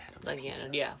 Like, I just had them. Like,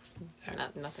 yeah.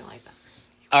 Nothing like that.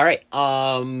 All right.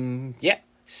 Yeah.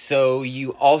 So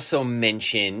you also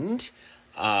mentioned...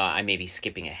 I may be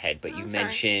skipping ahead, but you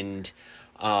mentioned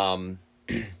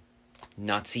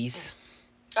Nazis.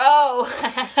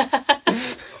 Oh,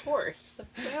 of course.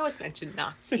 I always mention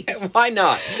Nazis. Why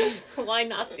not? Why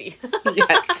Nazi?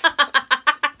 Yes.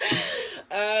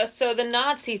 So the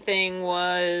Nazi thing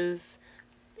was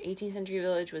 18th century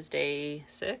village was day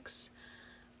 6.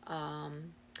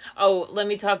 Let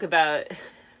me talk about...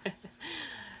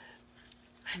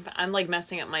 I'm like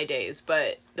messing up my days,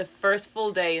 but the first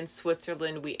full day in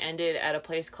Switzerland, we ended at a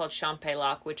place called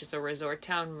Champex-Lac, which is a resort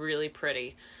town, really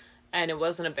pretty. And it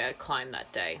wasn't a bad climb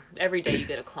that day. Every day you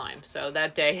get a climb. So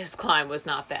that day his climb was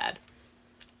not bad.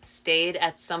 Stayed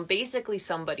at basically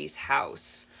somebody's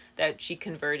house that she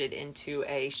converted into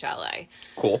a chalet.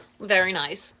 Cool. Very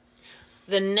nice.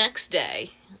 The next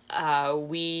day,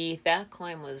 that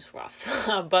climb was rough,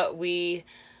 but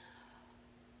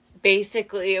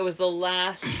basically, it was the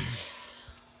last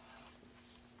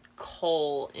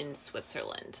col in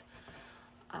Switzerland.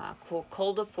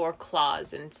 Col de Four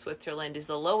Claws in Switzerland is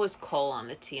the lowest col on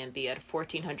the TMB at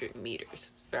 1,400 meters.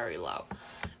 It's very low.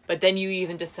 But then you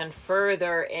even descend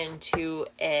further into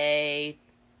a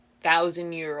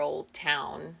 1,000-year-old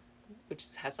town,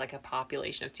 which has like a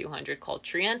population of 200, called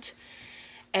Trient.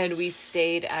 And we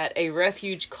stayed at a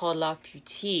refuge called La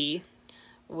Putie,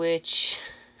 which...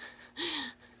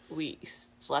 we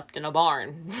slept in a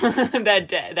barn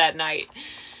that night.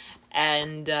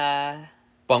 And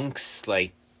Bunks,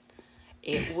 like...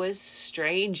 It was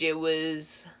strange. It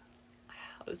was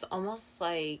almost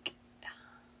like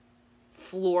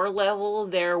floor level.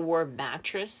 There were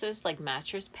mattresses, like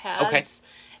mattress pads. Okay.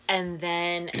 And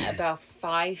then about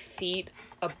 5 feet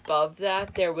above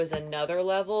that, there was another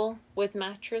level with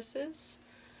mattresses.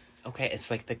 Okay,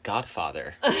 it's like The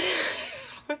Godfather.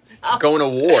 Going to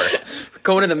war.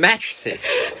 Going to the mattresses.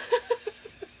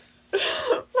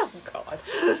 Oh, God.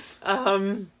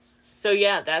 So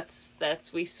yeah,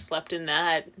 that's we slept in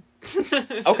that.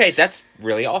 Okay, that's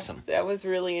really awesome. That was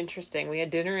really interesting. We had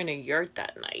dinner in a yurt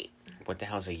that night. What the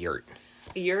hell's a yurt?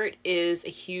 A yurt is a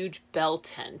huge bell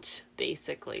tent,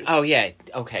 basically. Oh, yeah.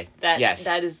 Okay. Yes.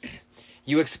 That is...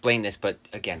 You explained this, but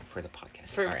again, for the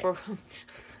podcast. All right.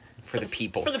 For the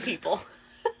people. For the people.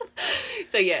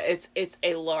 So yeah, it's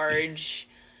a large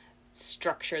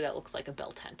structure that looks like a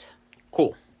bell tent.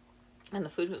 Cool. And the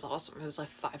food was awesome. It was like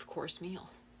a 5-course meal.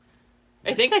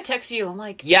 I think I texted you. I'm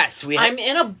like, yes, I'm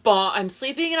in a barn. I'm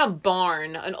sleeping in a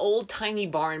barn, an old tiny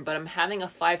barn, but I'm having a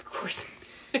 5-course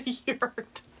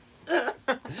yurt.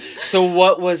 So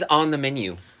what was on the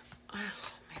menu? Oh,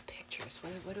 my pictures.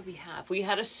 What did we have? We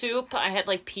had a soup. I had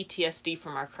like PTSD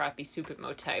from our crappy soup at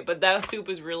Motay, but that soup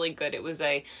was really good. It was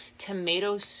a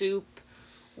tomato soup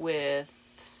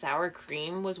with sour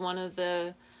cream was one of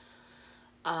the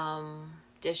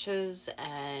dishes,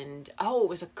 and it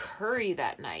was a curry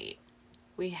that night.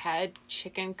 We had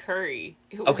chicken curry.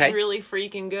 It was really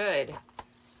freaking good.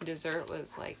 Dessert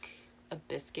was like a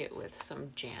biscuit with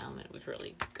some jam. It was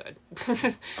really good.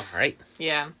 All right.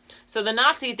 Yeah. So the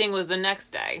Nazi thing was the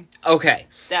next day. Okay.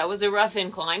 That was a rough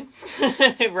incline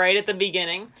right at the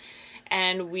beginning.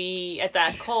 And we, at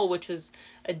that col, which was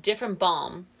a different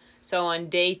bomb. So on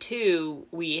day 2,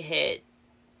 we hit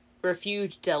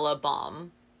Refuge de la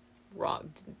Balme.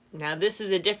 Wrong. Now this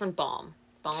is a different balm.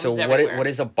 Balms So everywhere. what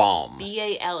is a balm?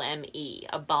 BALME,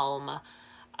 a balm.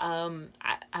 I'm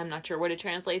not sure what it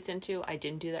translates into. I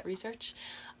didn't do that research.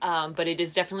 But it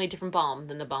is definitely a different balm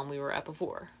than the balm we were at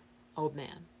before. Oh,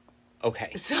 man.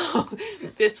 Okay. So,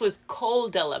 this was Col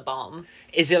de la Balme.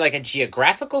 Is it like a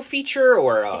geographical feature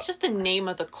or a... It's just the name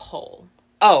of the col.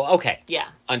 Oh, okay. Yeah.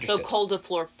 Understood. So, Col de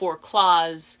Four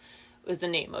Claws was the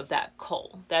name of that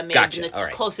col. That may Gotcha. have been All the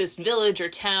right. closest village or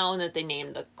town that they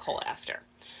named the col after.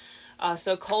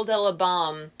 So, Col de la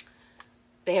Balme,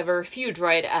 they have a refuge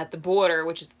right at the border,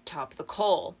 which is the top of the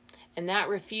col. And that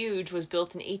refuge was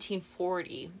built in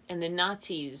 1840, and the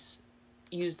Nazis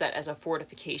used that as a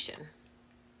fortification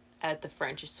at the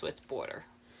French-Swiss border.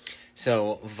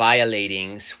 So,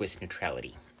 violating Swiss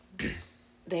neutrality.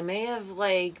 They may have,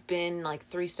 been,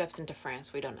 3 steps into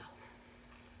France. We don't know.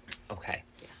 Okay.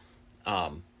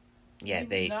 The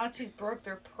They... Nazis broke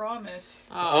their promise.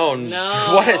 Oh,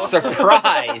 no. What a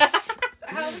surprise!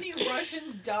 How many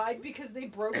Russians died because they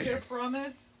broke their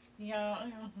promise? Yeah,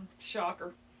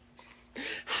 shocker.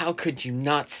 How could you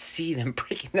not see them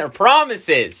breaking their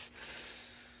promises?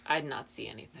 I did not see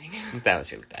anything. That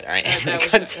was really bad. All right, that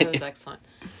continue. was excellent.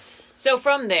 So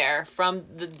from there, from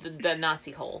the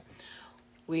Nazi hole,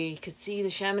 we could see the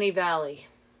Chamonix Valley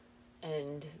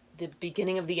and the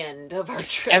beginning of the end of our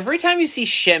trip. Every time you see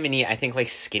Chamonix, I think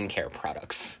skincare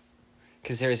products.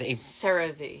 Because there's a...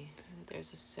 CeraVe.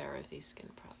 There's a CeraVe skin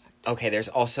product. Okay, there's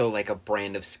also a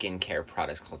brand of skincare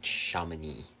products called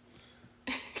Chamonix.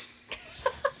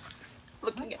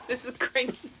 Looking at this is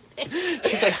Cranky's face.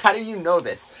 She's like, how do you know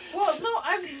this? Well, no,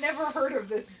 I've never heard of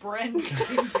this brand of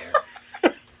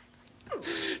skincare.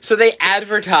 So they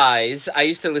advertise. I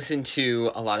used to listen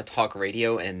to a lot of talk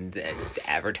radio and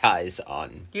advertise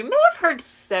on... You may have heard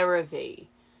CeraVe.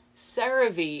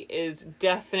 CeraVe is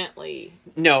definitely...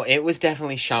 No, it was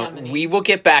definitely Chamonix. We will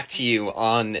get back to you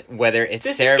on whether it's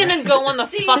This CeraVe. is gonna go on the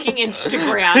fucking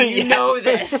Instagram. You Yes. know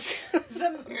this.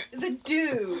 The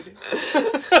dude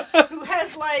who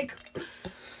has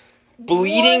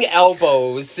Bleeding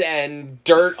elbows and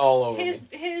dirt all over.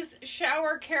 his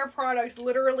shower care products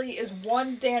literally is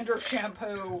one dandruff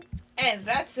shampoo and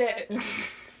that's it.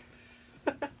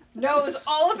 Knows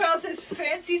all about this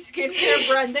fancy skincare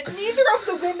brand that neither of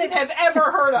the women have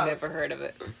ever heard of. Never heard of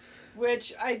it.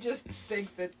 Which I just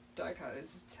think that Daikon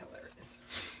is just hilarious.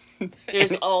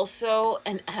 There's also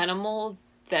an animal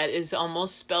that is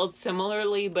almost spelled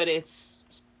similarly, but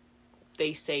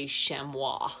they say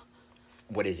chamois.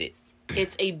 What is it?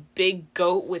 It's a big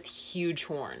goat with huge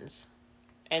horns.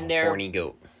 And they're Horny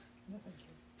goat.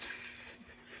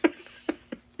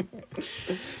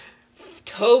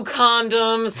 toe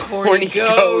condoms, horny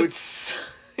goats.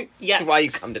 Yes. That's why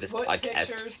you come to this Foot podcast.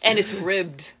 pictures. And it's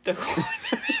ribbed. The horns.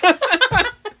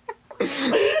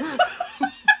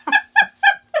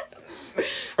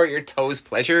 For your toes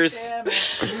pleasures. Damn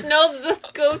it. No, the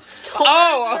goat's horns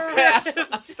Oh, are okay. ribbed.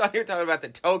 I thought you were talking about the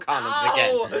toe condoms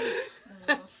again.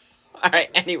 Ow. All right,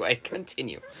 anyway,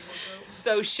 continue.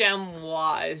 So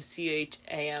chamois is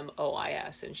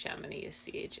CHAMOIS and Chamonix is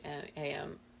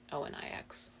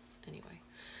CHAMONIX. Anyway,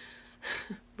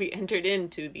 we entered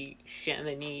into the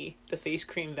Chamonix, the face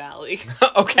cream valley,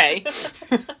 Okay.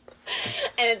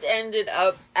 and ended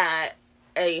up at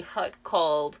a hut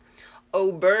called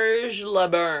Auberge Le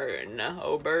Bern.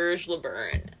 Auberge Le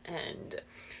Bern, and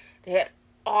they had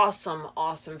awesome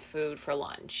food for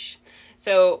lunch.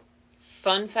 So,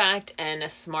 fun fact and a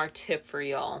smart tip for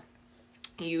y'all.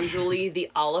 Usually the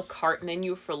a la carte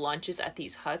menu for lunches at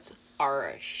these huts are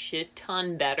a shit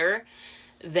ton better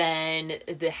than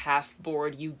the half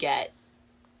board you get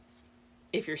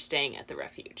if you're staying at the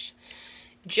refuge.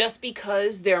 Just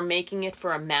because they're making it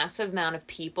for a massive amount of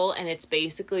people, and it's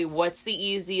basically what's the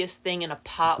easiest thing in a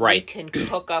pot we Right. can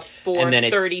cook up for And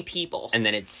then 30 people. And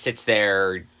then it sits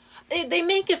there. They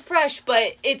make it fresh,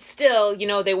 but it's still,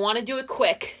 they want to do it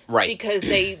quick. Right. Because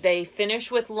they finish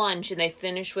with lunch and they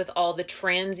finish with all the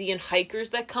transient hikers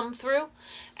that come through.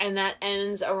 And that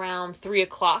ends around 3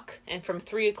 o'clock. And from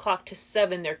 3 o'clock to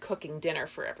 7, they're cooking dinner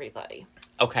for everybody.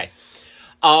 Okay.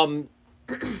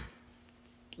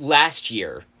 Last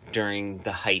year, during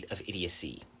the height of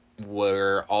idiocy,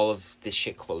 were all of this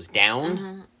shit closed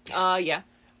down? Yeah.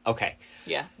 Okay.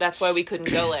 Yeah. That's why we couldn't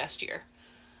go last year.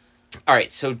 All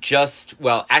right, so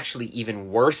actually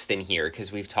even worse than here,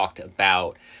 because we've talked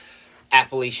about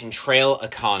Appalachian Trail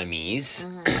economies.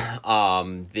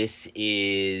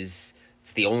 It's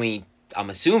the only, I'm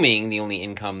assuming, the only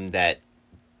income that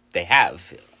they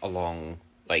have along,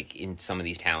 in some of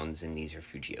these towns and these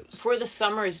refugios. For the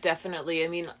summers, definitely. I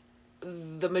mean,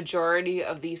 the majority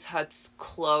of these huts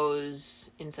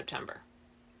close in September.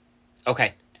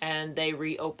 Okay. And they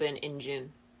reopen in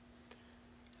June.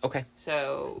 Okay.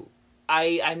 So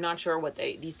I'm not sure what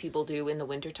these people do in the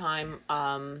wintertime.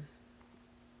 I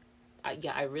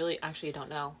really actually don't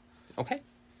know. Okay.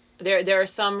 There are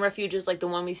some refuges like the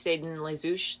one we stayed in Les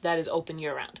Ouches that is open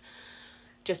year round.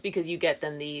 Just because you get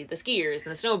then the skiers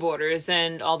and the snowboarders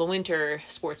and all the winter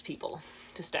sports people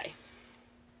to stay.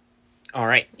 All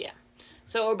right. Yeah.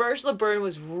 So Auberge Le Brun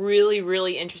was really,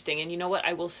 really interesting. And you know what?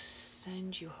 I will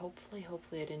send you, hopefully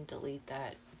I didn't delete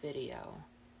that video.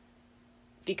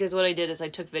 Because what I did is I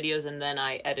took videos and then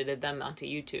I edited them onto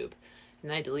YouTube.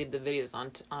 And I deleted the videos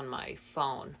on my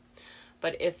phone.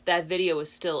 But if that video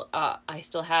is still up, I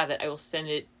still have it, I will send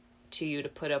it to you to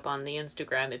put up on the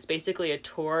Instagram. It's basically a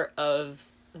tour of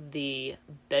the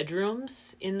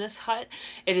bedrooms in this hut.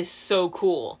 It is so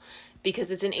cool.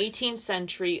 Because it's an 18th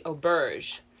century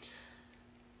auberge.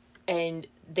 And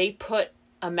they put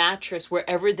a mattress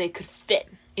wherever they could fit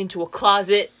into a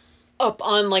closet,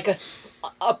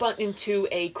 into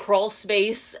a crawl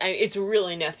space. It's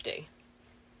really nifty.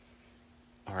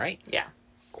 All right. Yeah.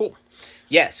 Cool.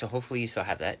 Yeah, so hopefully you still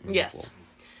have that. Yes.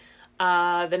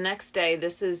 The next day,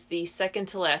 this is the second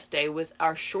to last day, was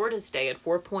our shortest day at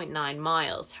 4.9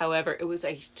 miles. However, it was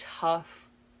a tough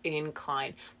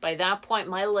incline. By that point,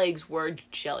 my legs were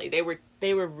jelly. They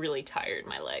were really tired,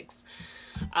 my legs.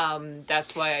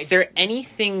 That's why Is there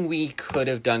anything we could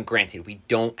have done? Granted, we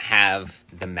don't have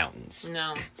the mountains.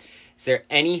 No. Is there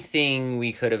anything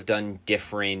we could have done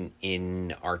different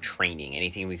in our training?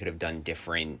 Anything we could have done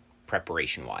different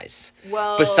preparation-wise?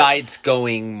 Well, besides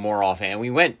going more often, and we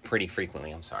went pretty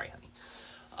frequently. I'm sorry,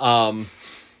 honey.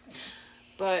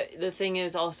 But the thing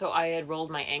is also I had rolled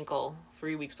my ankle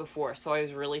 3 weeks before, so I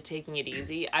was really taking it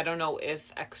easy. I don't know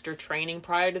if extra training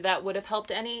prior to that would have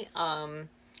helped any.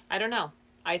 I don't know.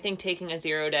 I think taking a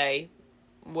 0 day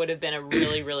would have been a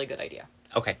really, really good idea.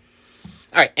 Okay.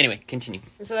 All right. Anyway, continue.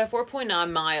 So that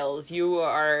 4.9 miles, you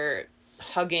are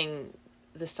hugging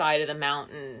the side of the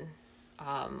mountain,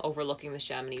 overlooking the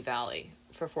Chamonix Valley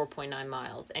for 4.9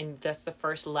 miles. And that's the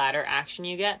first ladder action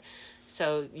you get.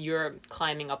 So you're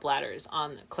climbing up ladders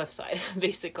on the cliffside,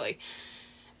 basically.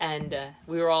 And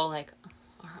we were all like,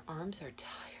 our arms are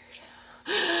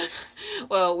tired.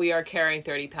 Well, we are carrying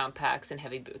 30-pound packs and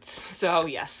heavy boots. So,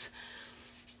 yes,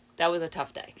 that was a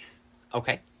tough day.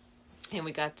 Okay. And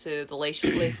we got to the Les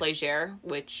Flagères,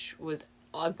 which was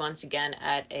once again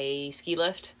at a ski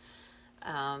lift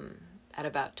at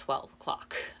about 12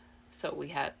 o'clock. So we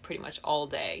had pretty much all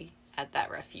day at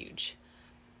that refuge.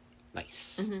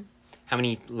 Nice. Mm-hmm. How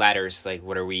many ladders,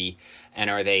 what are we, and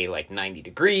are they 90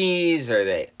 degrees, are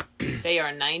they? They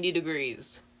are 90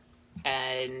 degrees,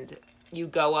 and you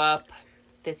go up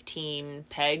 15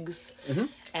 pegs,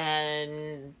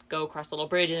 and go across the little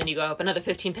bridge, and then you go up another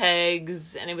 15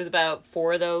 pegs, and it was about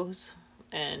 4 of those,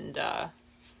 and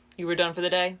you were done for the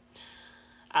day.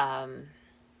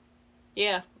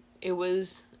 Yeah, it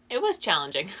was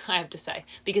challenging, I have to say,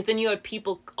 because then you had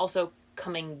people also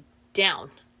coming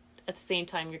down. At the same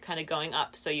time, you're kind of going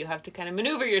up, so you have to kind of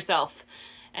maneuver yourself,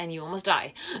 and you almost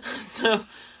die. So,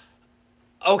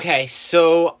 okay,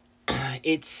 so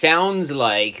it sounds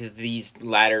like these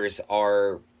ladders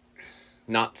are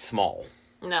not small.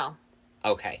 no,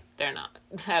 Okay. they're not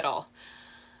at all.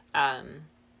 I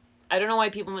don't know why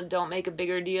people don't make a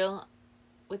bigger deal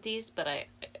with these, but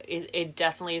it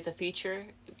definitely is a feature.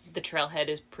 The trailhead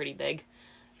is pretty big,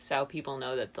 so people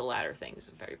know that the ladder thing is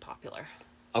very popular.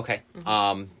 Okay.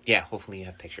 Yeah, hopefully you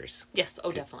have pictures. Yes,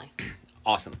 definitely.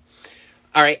 Awesome.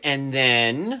 All right, and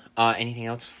then anything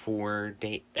else for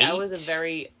day 8? That was a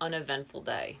very uneventful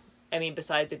day. I mean,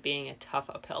 besides it being a tough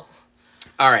uphill.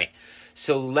 All right,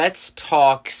 so let's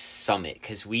talk summit,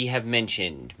 because we have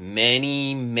mentioned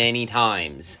many, many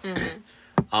times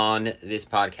on this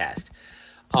podcast.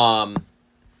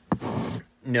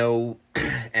 No,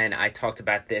 and I talked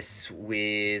about this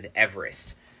with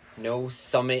Everest. No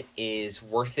summit is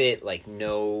worth it.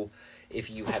 No, if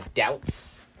you have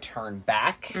doubts, turn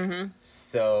back.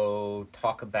 So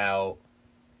talk about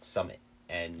summit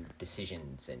and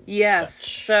decisions and Yes.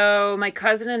 such. So my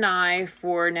cousin and I,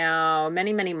 for now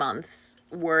many, many months,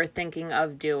 were thinking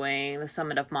of doing the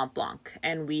summit of Mont Blanc.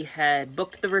 And we had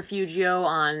booked the Refugio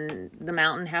on the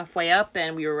mountain halfway up,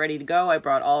 and we were ready to go. I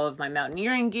brought all of my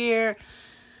mountaineering gear.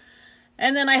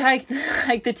 And then I hiked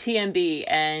the TMB,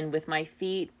 and with my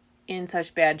feet in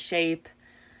such bad shape,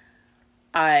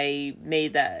 I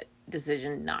made that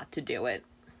decision not to do it.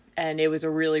 And it was a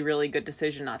really, really good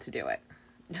decision not to do it.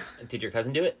 Did your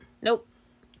cousin do it? Nope.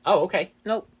 Oh, okay.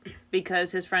 Nope.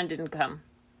 Because his friend didn't come.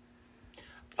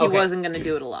 He Okay. wasn't going to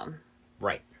do it alone.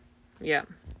 Right. Yeah.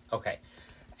 Okay.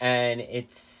 And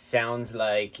it sounds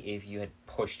like if you had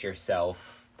pushed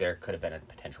yourself, there could have been a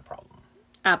potential problem.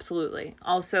 Absolutely.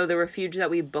 Also, the refuge that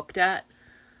we booked at,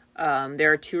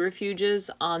 there are 2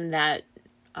 refuges on that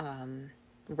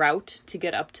route to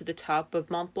get up to the top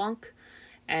of Mont Blanc,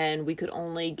 and we could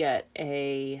only get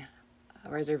a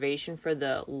reservation for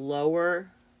the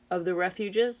lower of the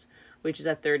refuges, which is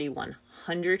at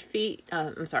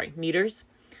 3,100 meters,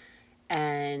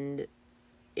 and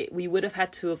we would have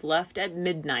had to have left at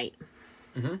midnight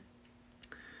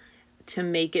to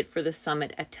make it for the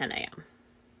summit at 10 a.m.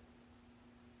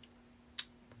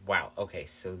 Wow. Okay,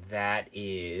 so that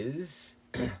is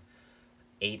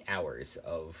 8 hours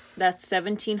of... That's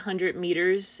 1,700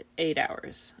 meters, 8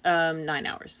 hours. 9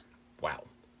 hours. Wow.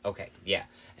 Okay, yeah.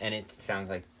 And it sounds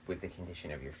like with the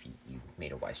condition of your feet, you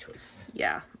made a wise choice.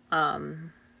 Yeah.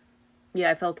 Yeah,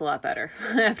 I felt a lot better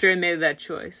after I made that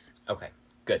choice. Okay,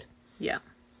 good. Yeah.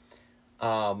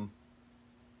 All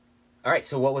right,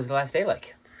 so what was the last day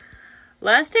like?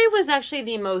 Last day was actually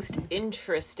the most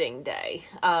interesting day.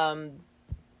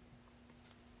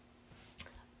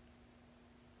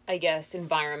 I guess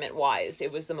environment-wise,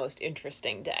 it was the most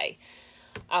interesting day.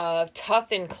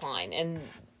 Tough incline, and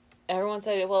everyone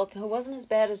said, well, it wasn't as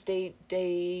bad as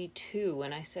day 2,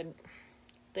 and I said,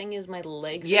 thing is, my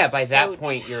legs are by so that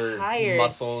point, tired. your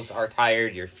muscles are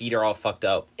tired, your feet are all fucked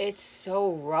up. It's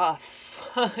so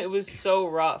rough. It was so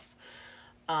rough.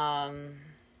 I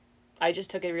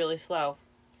just took it really slow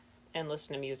and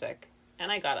listened to music, and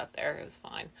I got up there. It was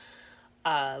fine.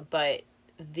 But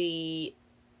the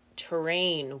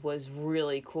terrain was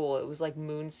really cool. It was like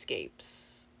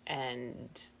moonscapes,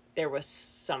 and there was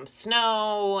some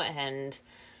snow and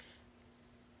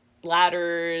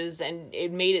ladders, and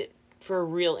it made it for a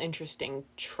real interesting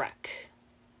trek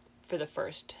for the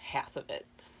first half of it.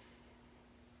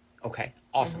 Okay,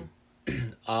 awesome.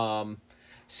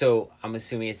 So I'm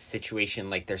assuming it's a situation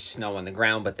like there's snow on the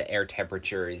ground, but the air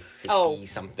temperature is 60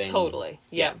 something. Totally.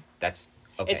 Yeah. That's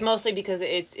okay. It's mostly because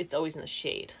it's always in the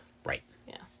shade. Right.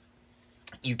 Yeah.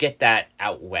 You get that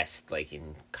out west, like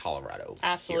in Colorado.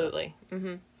 Absolutely.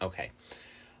 Mm-hmm. Okay.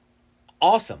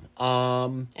 Awesome.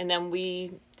 And then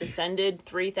we descended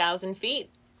 3,000 feet,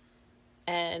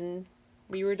 and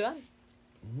we were done.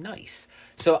 Nice.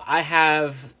 So I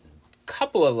have a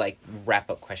couple of like wrap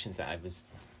up questions that I was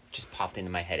just popped into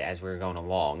my head as we were going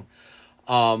along.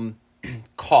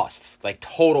 Costs, like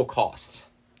total costs.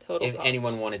 If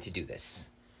anyone wanted to do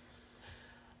this.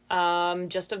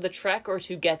 Just of the trek or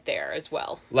to get there as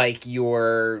well? Like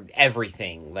your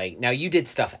everything. Like now you did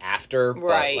stuff after,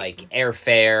 right. But like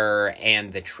airfare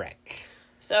and the trek.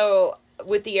 So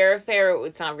with the airfare,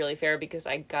 it's not really fair because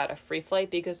I got a free flight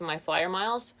because of my flyer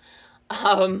miles.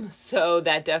 So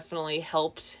that definitely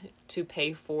helped to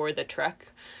pay for the trek.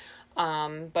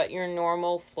 But your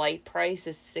normal flight price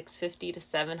is $650 to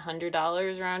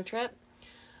 $700 round trip.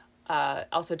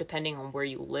 Also depending on where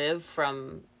you live,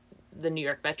 from the New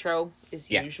York Metro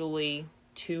is usually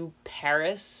to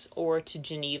Paris or to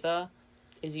Geneva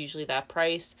is usually that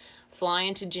price.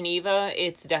 Flying to Geneva,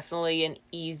 it's definitely an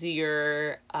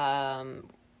easier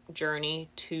journey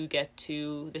to get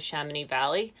to the Chamonix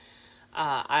Valley.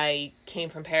 I came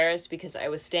from Paris because I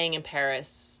was staying in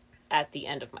Paris at the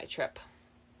end of my trip.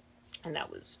 And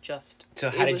that was just... So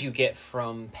how did you get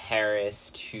from Paris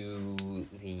to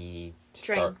the...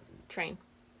 Train.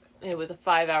 It was a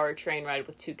 5-hour train ride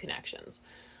with 2 connections.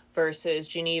 Versus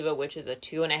Geneva, which is a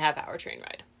 2.5-hour train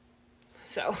ride.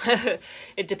 So,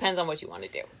 it depends on what you want to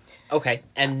do. Okay,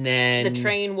 and then... The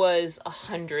train was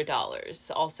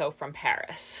 $100, also from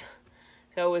Paris.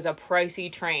 So it was a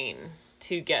pricey train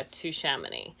to get to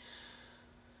Chamonix.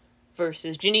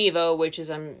 Versus Geneva, which is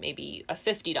maybe a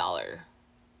 $50,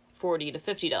 $40 to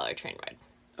 $50 train ride.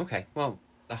 Okay, well,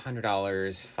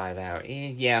 $100, 5 hours,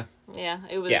 yeah. Yeah,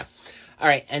 it was... Yeah. All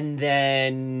right, and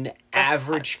then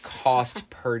average cost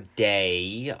per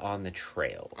day on the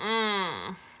trail.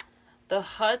 The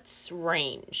huts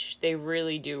range. They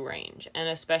really do range. And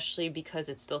especially because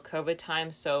it's still COVID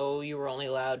time, so you were only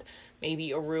allowed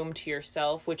maybe a room to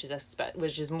yourself, which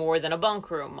is more than a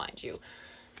bunk room, mind you.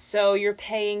 So you're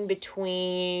paying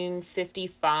between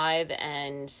 $55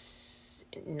 and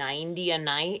 $90 a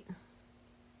night.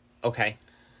 Okay.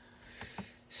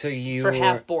 So for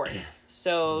half board.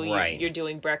 So right. You're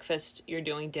doing breakfast, you're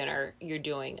doing dinner, you're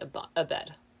doing a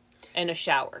bed and a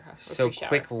shower. So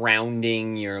quick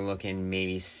rounding, you're looking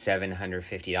maybe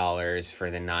 $750 for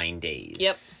the 9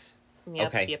 days. Yep.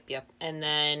 Okay. Yep. And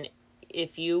then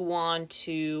if you want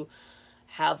to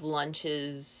have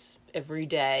lunches every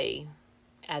day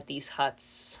at these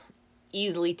huts,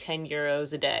 easily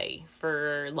 €10 a day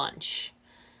for lunch.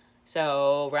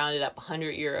 So rounded up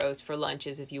 100 euros for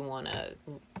lunches if you want to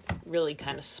really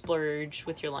kind of splurge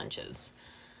with your lunches.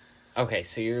 Okay,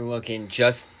 so you're looking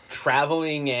just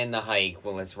traveling and the hike.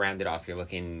 Well, let's round it off. You're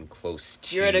looking close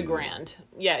to... You're at $1,000.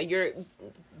 Yeah,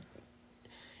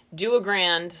 do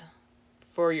 $1,000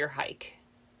 for your hike.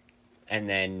 And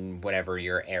then whatever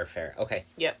your airfare. Okay.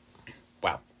 Yep.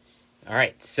 Wow. All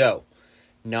right, so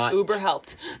not... Uber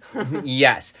helped.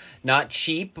 Yes, not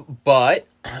cheap, but...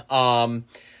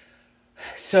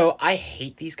 So I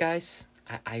hate these guys.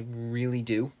 I really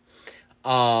do.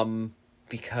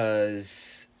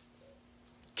 Because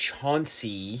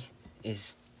Chauncey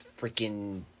is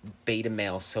freaking beta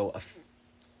male, so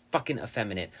fucking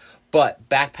effeminate. But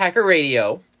Backpacker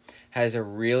Radio has a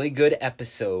really good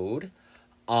episode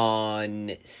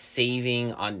on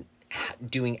saving, on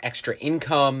doing extra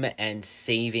income and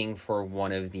saving for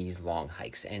one of these long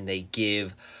hikes. And they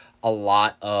give a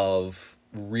lot of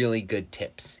really good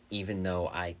tips, even though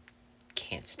I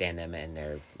can't stand them and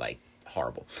they're like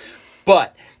horrible.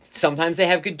 But sometimes they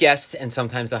have good guests and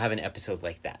sometimes they'll have an episode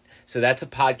like that. So that's a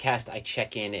podcast I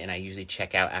check in and I usually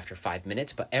check out after 5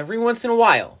 minutes, but every once in a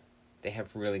while they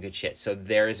have really good shit. So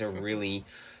there's a really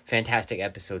fantastic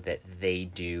episode that they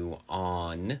do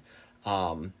on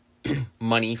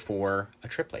money for a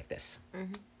trip like this.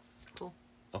 Mm-hmm. Cool.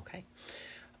 Okay.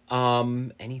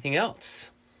 Anything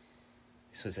else?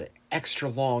 This was an extra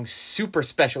long, super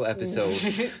special episode.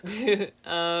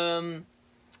 No,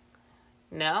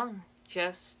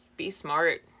 just be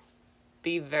smart.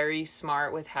 Be very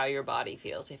smart with how your body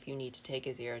feels. If you need to take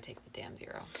a 0, take the damn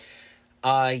 0.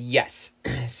 Yes.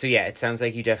 So yeah, it sounds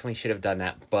like you definitely should have done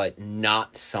that, but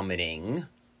not summiting.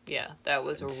 Yeah, that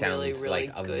was a really, Sounds really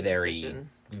like a good very, decision.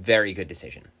 very good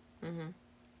decision. Mm-hmm.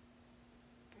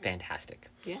 Fantastic.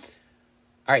 Yeah.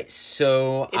 All right,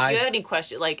 so If you had any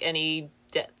question, like any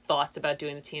thoughts about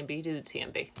doing the TMB, do the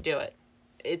TMB. Do it.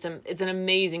 It's an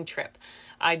amazing trip.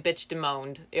 I bitched and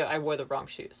moaned. I wore the wrong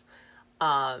shoes.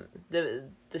 The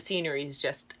scenery is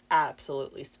just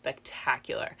absolutely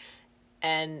spectacular,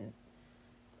 and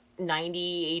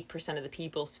 98% of the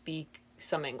people speak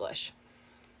some English.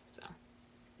 So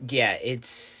yeah,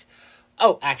 it's...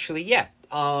 Oh, actually, yeah.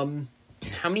 How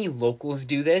many locals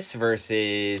do this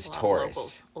versus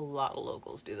tourists? A lot of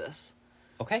locals do this.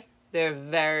 Okay. They're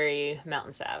very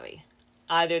mountain savvy.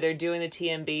 Either they're doing the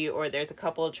TMB or there's a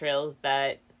couple of trails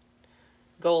that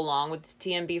go along with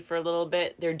the TMB for a little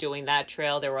bit. They're doing that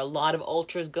trail. There were a lot of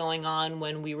ultras going on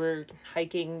when we were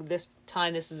hiking this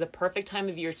time. This is a perfect time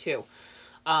of year too.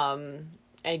 And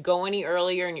go any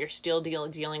earlier and you're still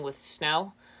dealing with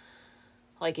snow.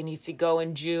 Like, and if you go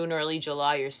in June, early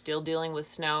July, you're still dealing with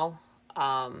snow.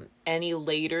 Any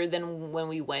later than when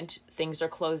we went, things are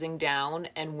closing down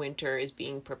and winter is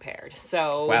being prepared.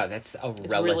 So wow, that's a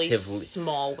relatively really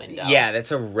small window. Yeah,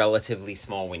 that's a relatively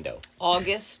small window.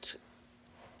 August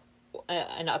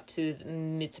and up to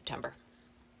mid-September.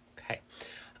 Okay.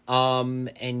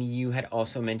 And you had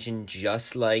also mentioned,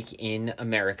 just like in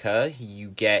America,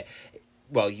 you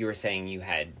were saying you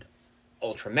had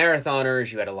ultra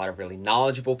marathoners, you had a lot of really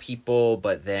knowledgeable people,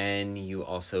 but then you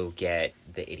also get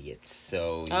the idiots.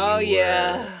 So you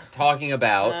were talking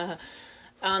about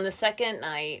on the second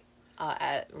night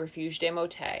at Refuge des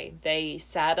Motés, they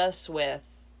sat us with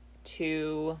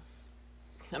 2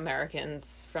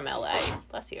 Americans from LA.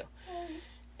 Bless you.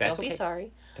 That's Don't okay. be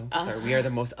sorry. Don't be sorry. We are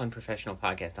the most unprofessional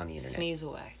podcast on the internet. Sneeze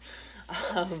away.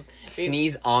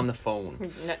 Sneeze on the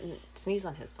phone. Sneeze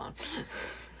on his phone.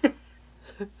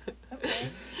 Okay.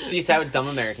 So you sat with dumb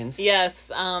Americans.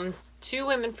 Yes, 2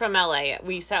 women from LA.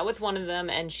 We sat with one of them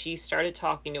and she started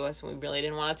talking to us and we really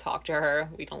didn't want to talk to her.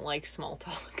 We don't like small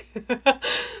talk.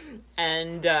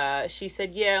 And she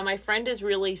said, yeah, my friend is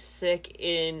really sick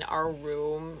in our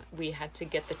room. We had to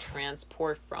get the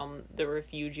transport from the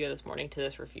Refugio this morning to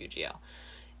this Refugio.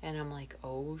 And I'm like,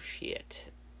 oh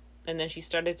shit. And then she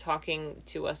started talking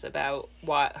to us about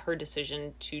what her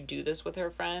decision to do this with her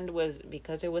friend was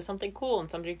because it was something cool and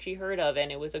something she heard of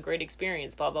and it was a great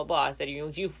experience, blah, blah, blah. I said,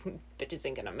 you bitches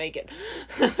ain't gonna make it.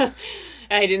 And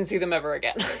I didn't see them ever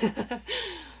again.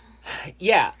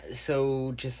 Yeah,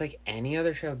 so just like any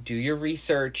other trail, do your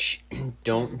research.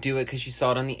 Don't do it because you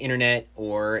saw it on the internet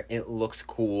or it looks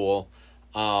cool.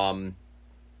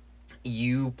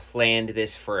 You planned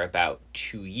this for about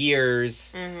 2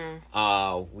 years.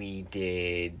 Mm-hmm. We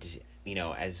did,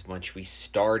 as much we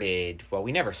started, well,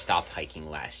 we never stopped hiking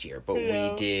last year, but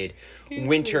we did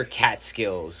Winter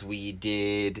Catskills. We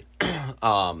did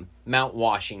Mount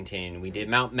Washington. We did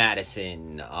Mount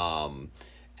Madison,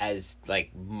 as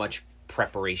like much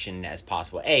preparation as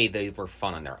possible. They were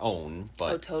fun on their own,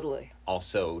 but oh, totally.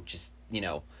 also just,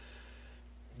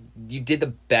 you did the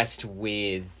best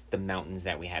with the mountains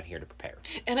that we have here to prepare.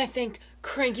 And I thank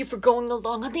Cranky for going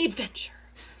along on the adventure.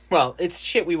 Well, it's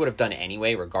shit we would have done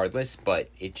anyway, regardless, but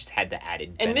it just had the added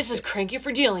And benefit. Mrs. Cranky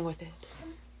for dealing with it.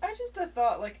 I just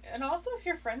thought, like, and also if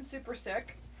your friend's super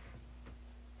sick,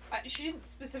 she didn't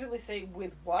specifically say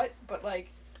with what, but,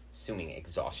 like... Assuming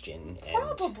exhaustion and...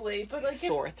 Probably, but, like...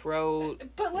 Sore throat.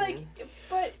 But, like,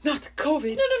 but... Not the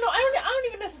COVID! No, I don't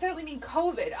even necessarily mean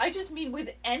COVID. I just mean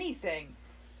with anything.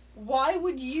 Why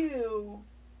would you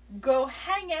go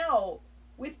hang out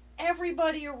with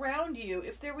everybody around you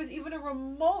if there was even a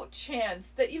remote chance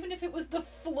that even if it was the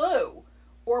flu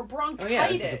or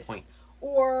bronchitis that's a good point.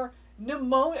 or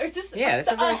pneumonia or just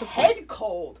that's a very good head point.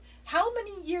 cold? How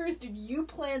many years did you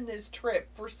plan this trip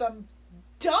for some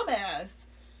dumbass?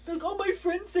 Be like, oh, my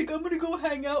friend's sick, I'm gonna go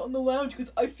hang out in the lounge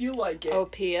because I feel like it. Oh,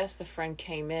 P.S. the friend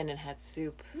came in and had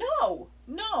soup. No.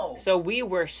 So we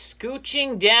were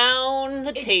scooching down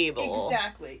the table.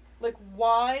 Exactly. Like,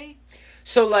 why?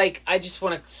 So, like, I just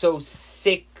want to... So,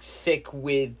 sick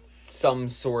with some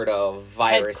sort of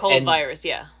virus. Head cold virus,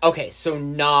 yeah. Okay, so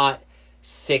not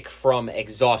sick from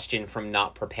exhaustion from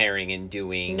not preparing and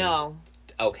doing... No.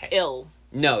 Okay. Ill.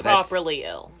 No, that's... Properly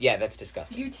ill. Yeah, that's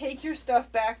disgusting. You take your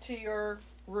stuff back to your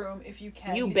room if you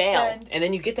can. You bail. And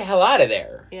then you get the hell out of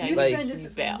there. Yeah, You like, spend as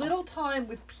bail. little time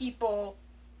with people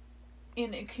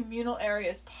in a communal area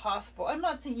as possible. I'm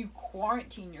not saying you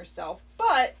quarantine yourself,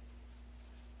 but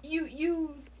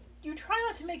you try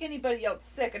not to make anybody else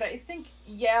sick. And I think,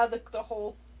 the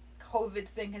whole COVID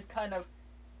thing has kind of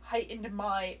heightened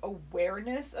my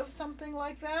awareness of something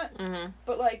like that. Mm-hmm.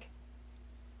 But, like,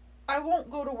 I won't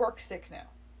go to work sick now.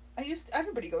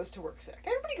 Everybody goes to work sick.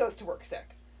 Everybody goes to work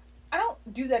sick. I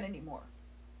don't do that anymore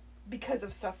because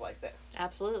of stuff like this.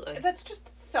 Absolutely. That's just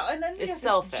and then you have this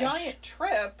selfish. giant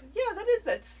trip. Yeah,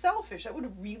 that's selfish. That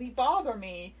would really bother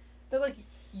me. That, like,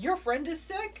 your friend is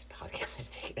sick. This podcast is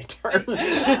taking a turn.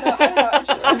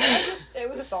 It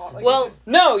was a thought. Like, Well,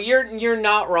 No, you're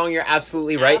not wrong. You're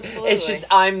absolutely right. Absolutely. It's just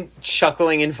I'm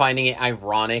chuckling and finding it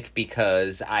ironic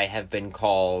because I have been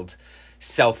called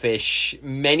selfish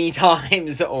many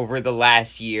times over the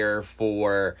last year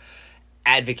for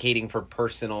advocating for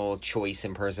personal choice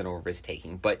and personal risk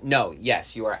taking. But no,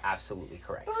 yes, you are absolutely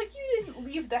correct. but, like, you didn't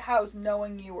leave the house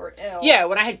knowing you were ill. Yeah,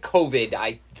 when I had COVID,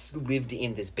 I lived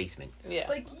in this basement. yeah.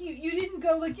 Like, you didn't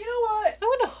go, like, you know what? I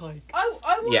want to hike. I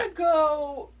want to Yeah.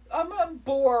 go. I'm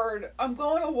bored. I'm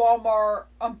going to Walmart.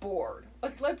 I'm bored.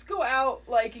 Like, let's go out,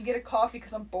 like, and get a coffee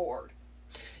because I'm bored.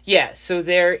 Yeah, so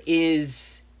there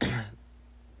is...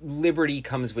 liberty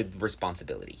comes with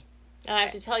responsibility. And I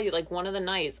have to tell you, like, one of the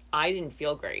nights, I didn't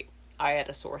feel great. I had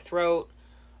a sore throat.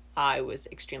 I was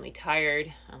extremely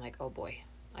tired. I'm like, oh boy,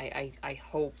 I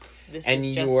hope this And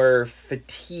is just... you were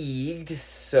fatigued,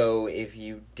 so if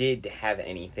you did have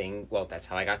anything, well, that's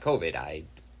how I got COVID. I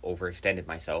overextended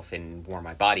myself and wore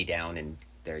my body down, and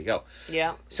there you go.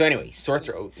 Yeah. So anyway, sore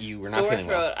throat, you were not feeling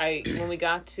well. When we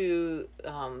got to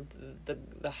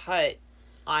the hut,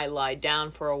 I lied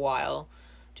down for a while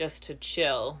just to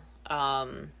chill.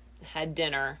 Had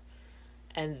dinner,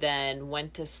 and then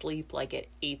went to sleep like at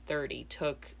 8:30.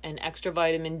 Took an extra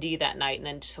vitamin D that night, and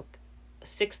then took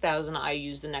 6,000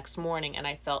 IUs the next morning, and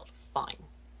I felt fine.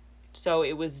 So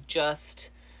it was just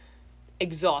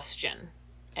exhaustion,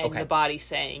 and Okay. the body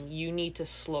saying, you need to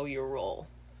slow your roll.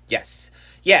 Yes.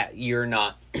 Yeah, you're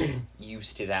not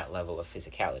used to that level of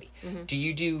physicality. Mm-hmm. Do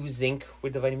you do zinc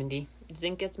with the vitamin D?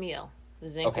 Zinc gets me ill.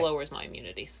 Zinc Okay. lowers my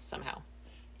immunity somehow.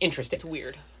 Interesting. It's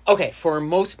weird. Okay, for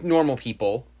most normal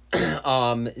people,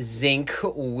 zinc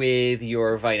with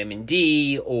your vitamin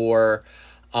D or,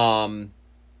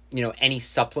 any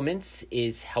supplements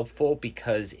is helpful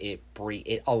because it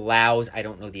allows, I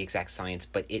don't know the exact science,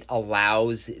 but it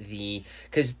allows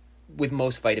because with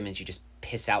most vitamins you just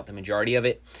piss out the majority of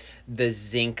it. The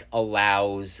zinc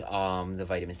allows the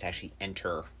vitamins to actually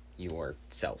enter your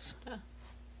cells. Huh.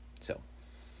 So,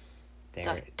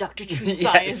 there. Dr. Truth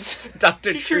Science. Yes,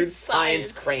 Dr. Truth Truth Science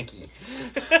Science. Cranky.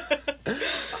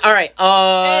 All right.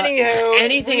 Anywho,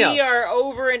 anything else? We are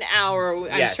over an hour.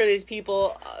 I'm Yes. sure these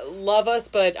people love us,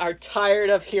 but are tired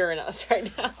of hearing us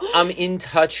right now. I'm in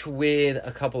touch with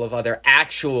a couple of other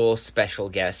actual special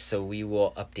guests, so we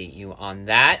will update you on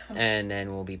that, and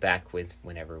then we'll be back with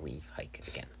whenever we hike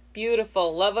again.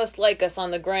 Beautiful. Love us, like us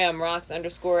on the gram,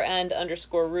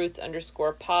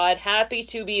 rocks_and_roots_pod. Happy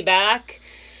to be back.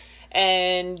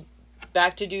 And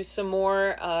back to do some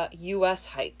more U.S.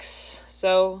 hikes.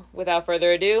 So, without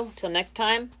further ado, till next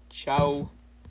time, ciao.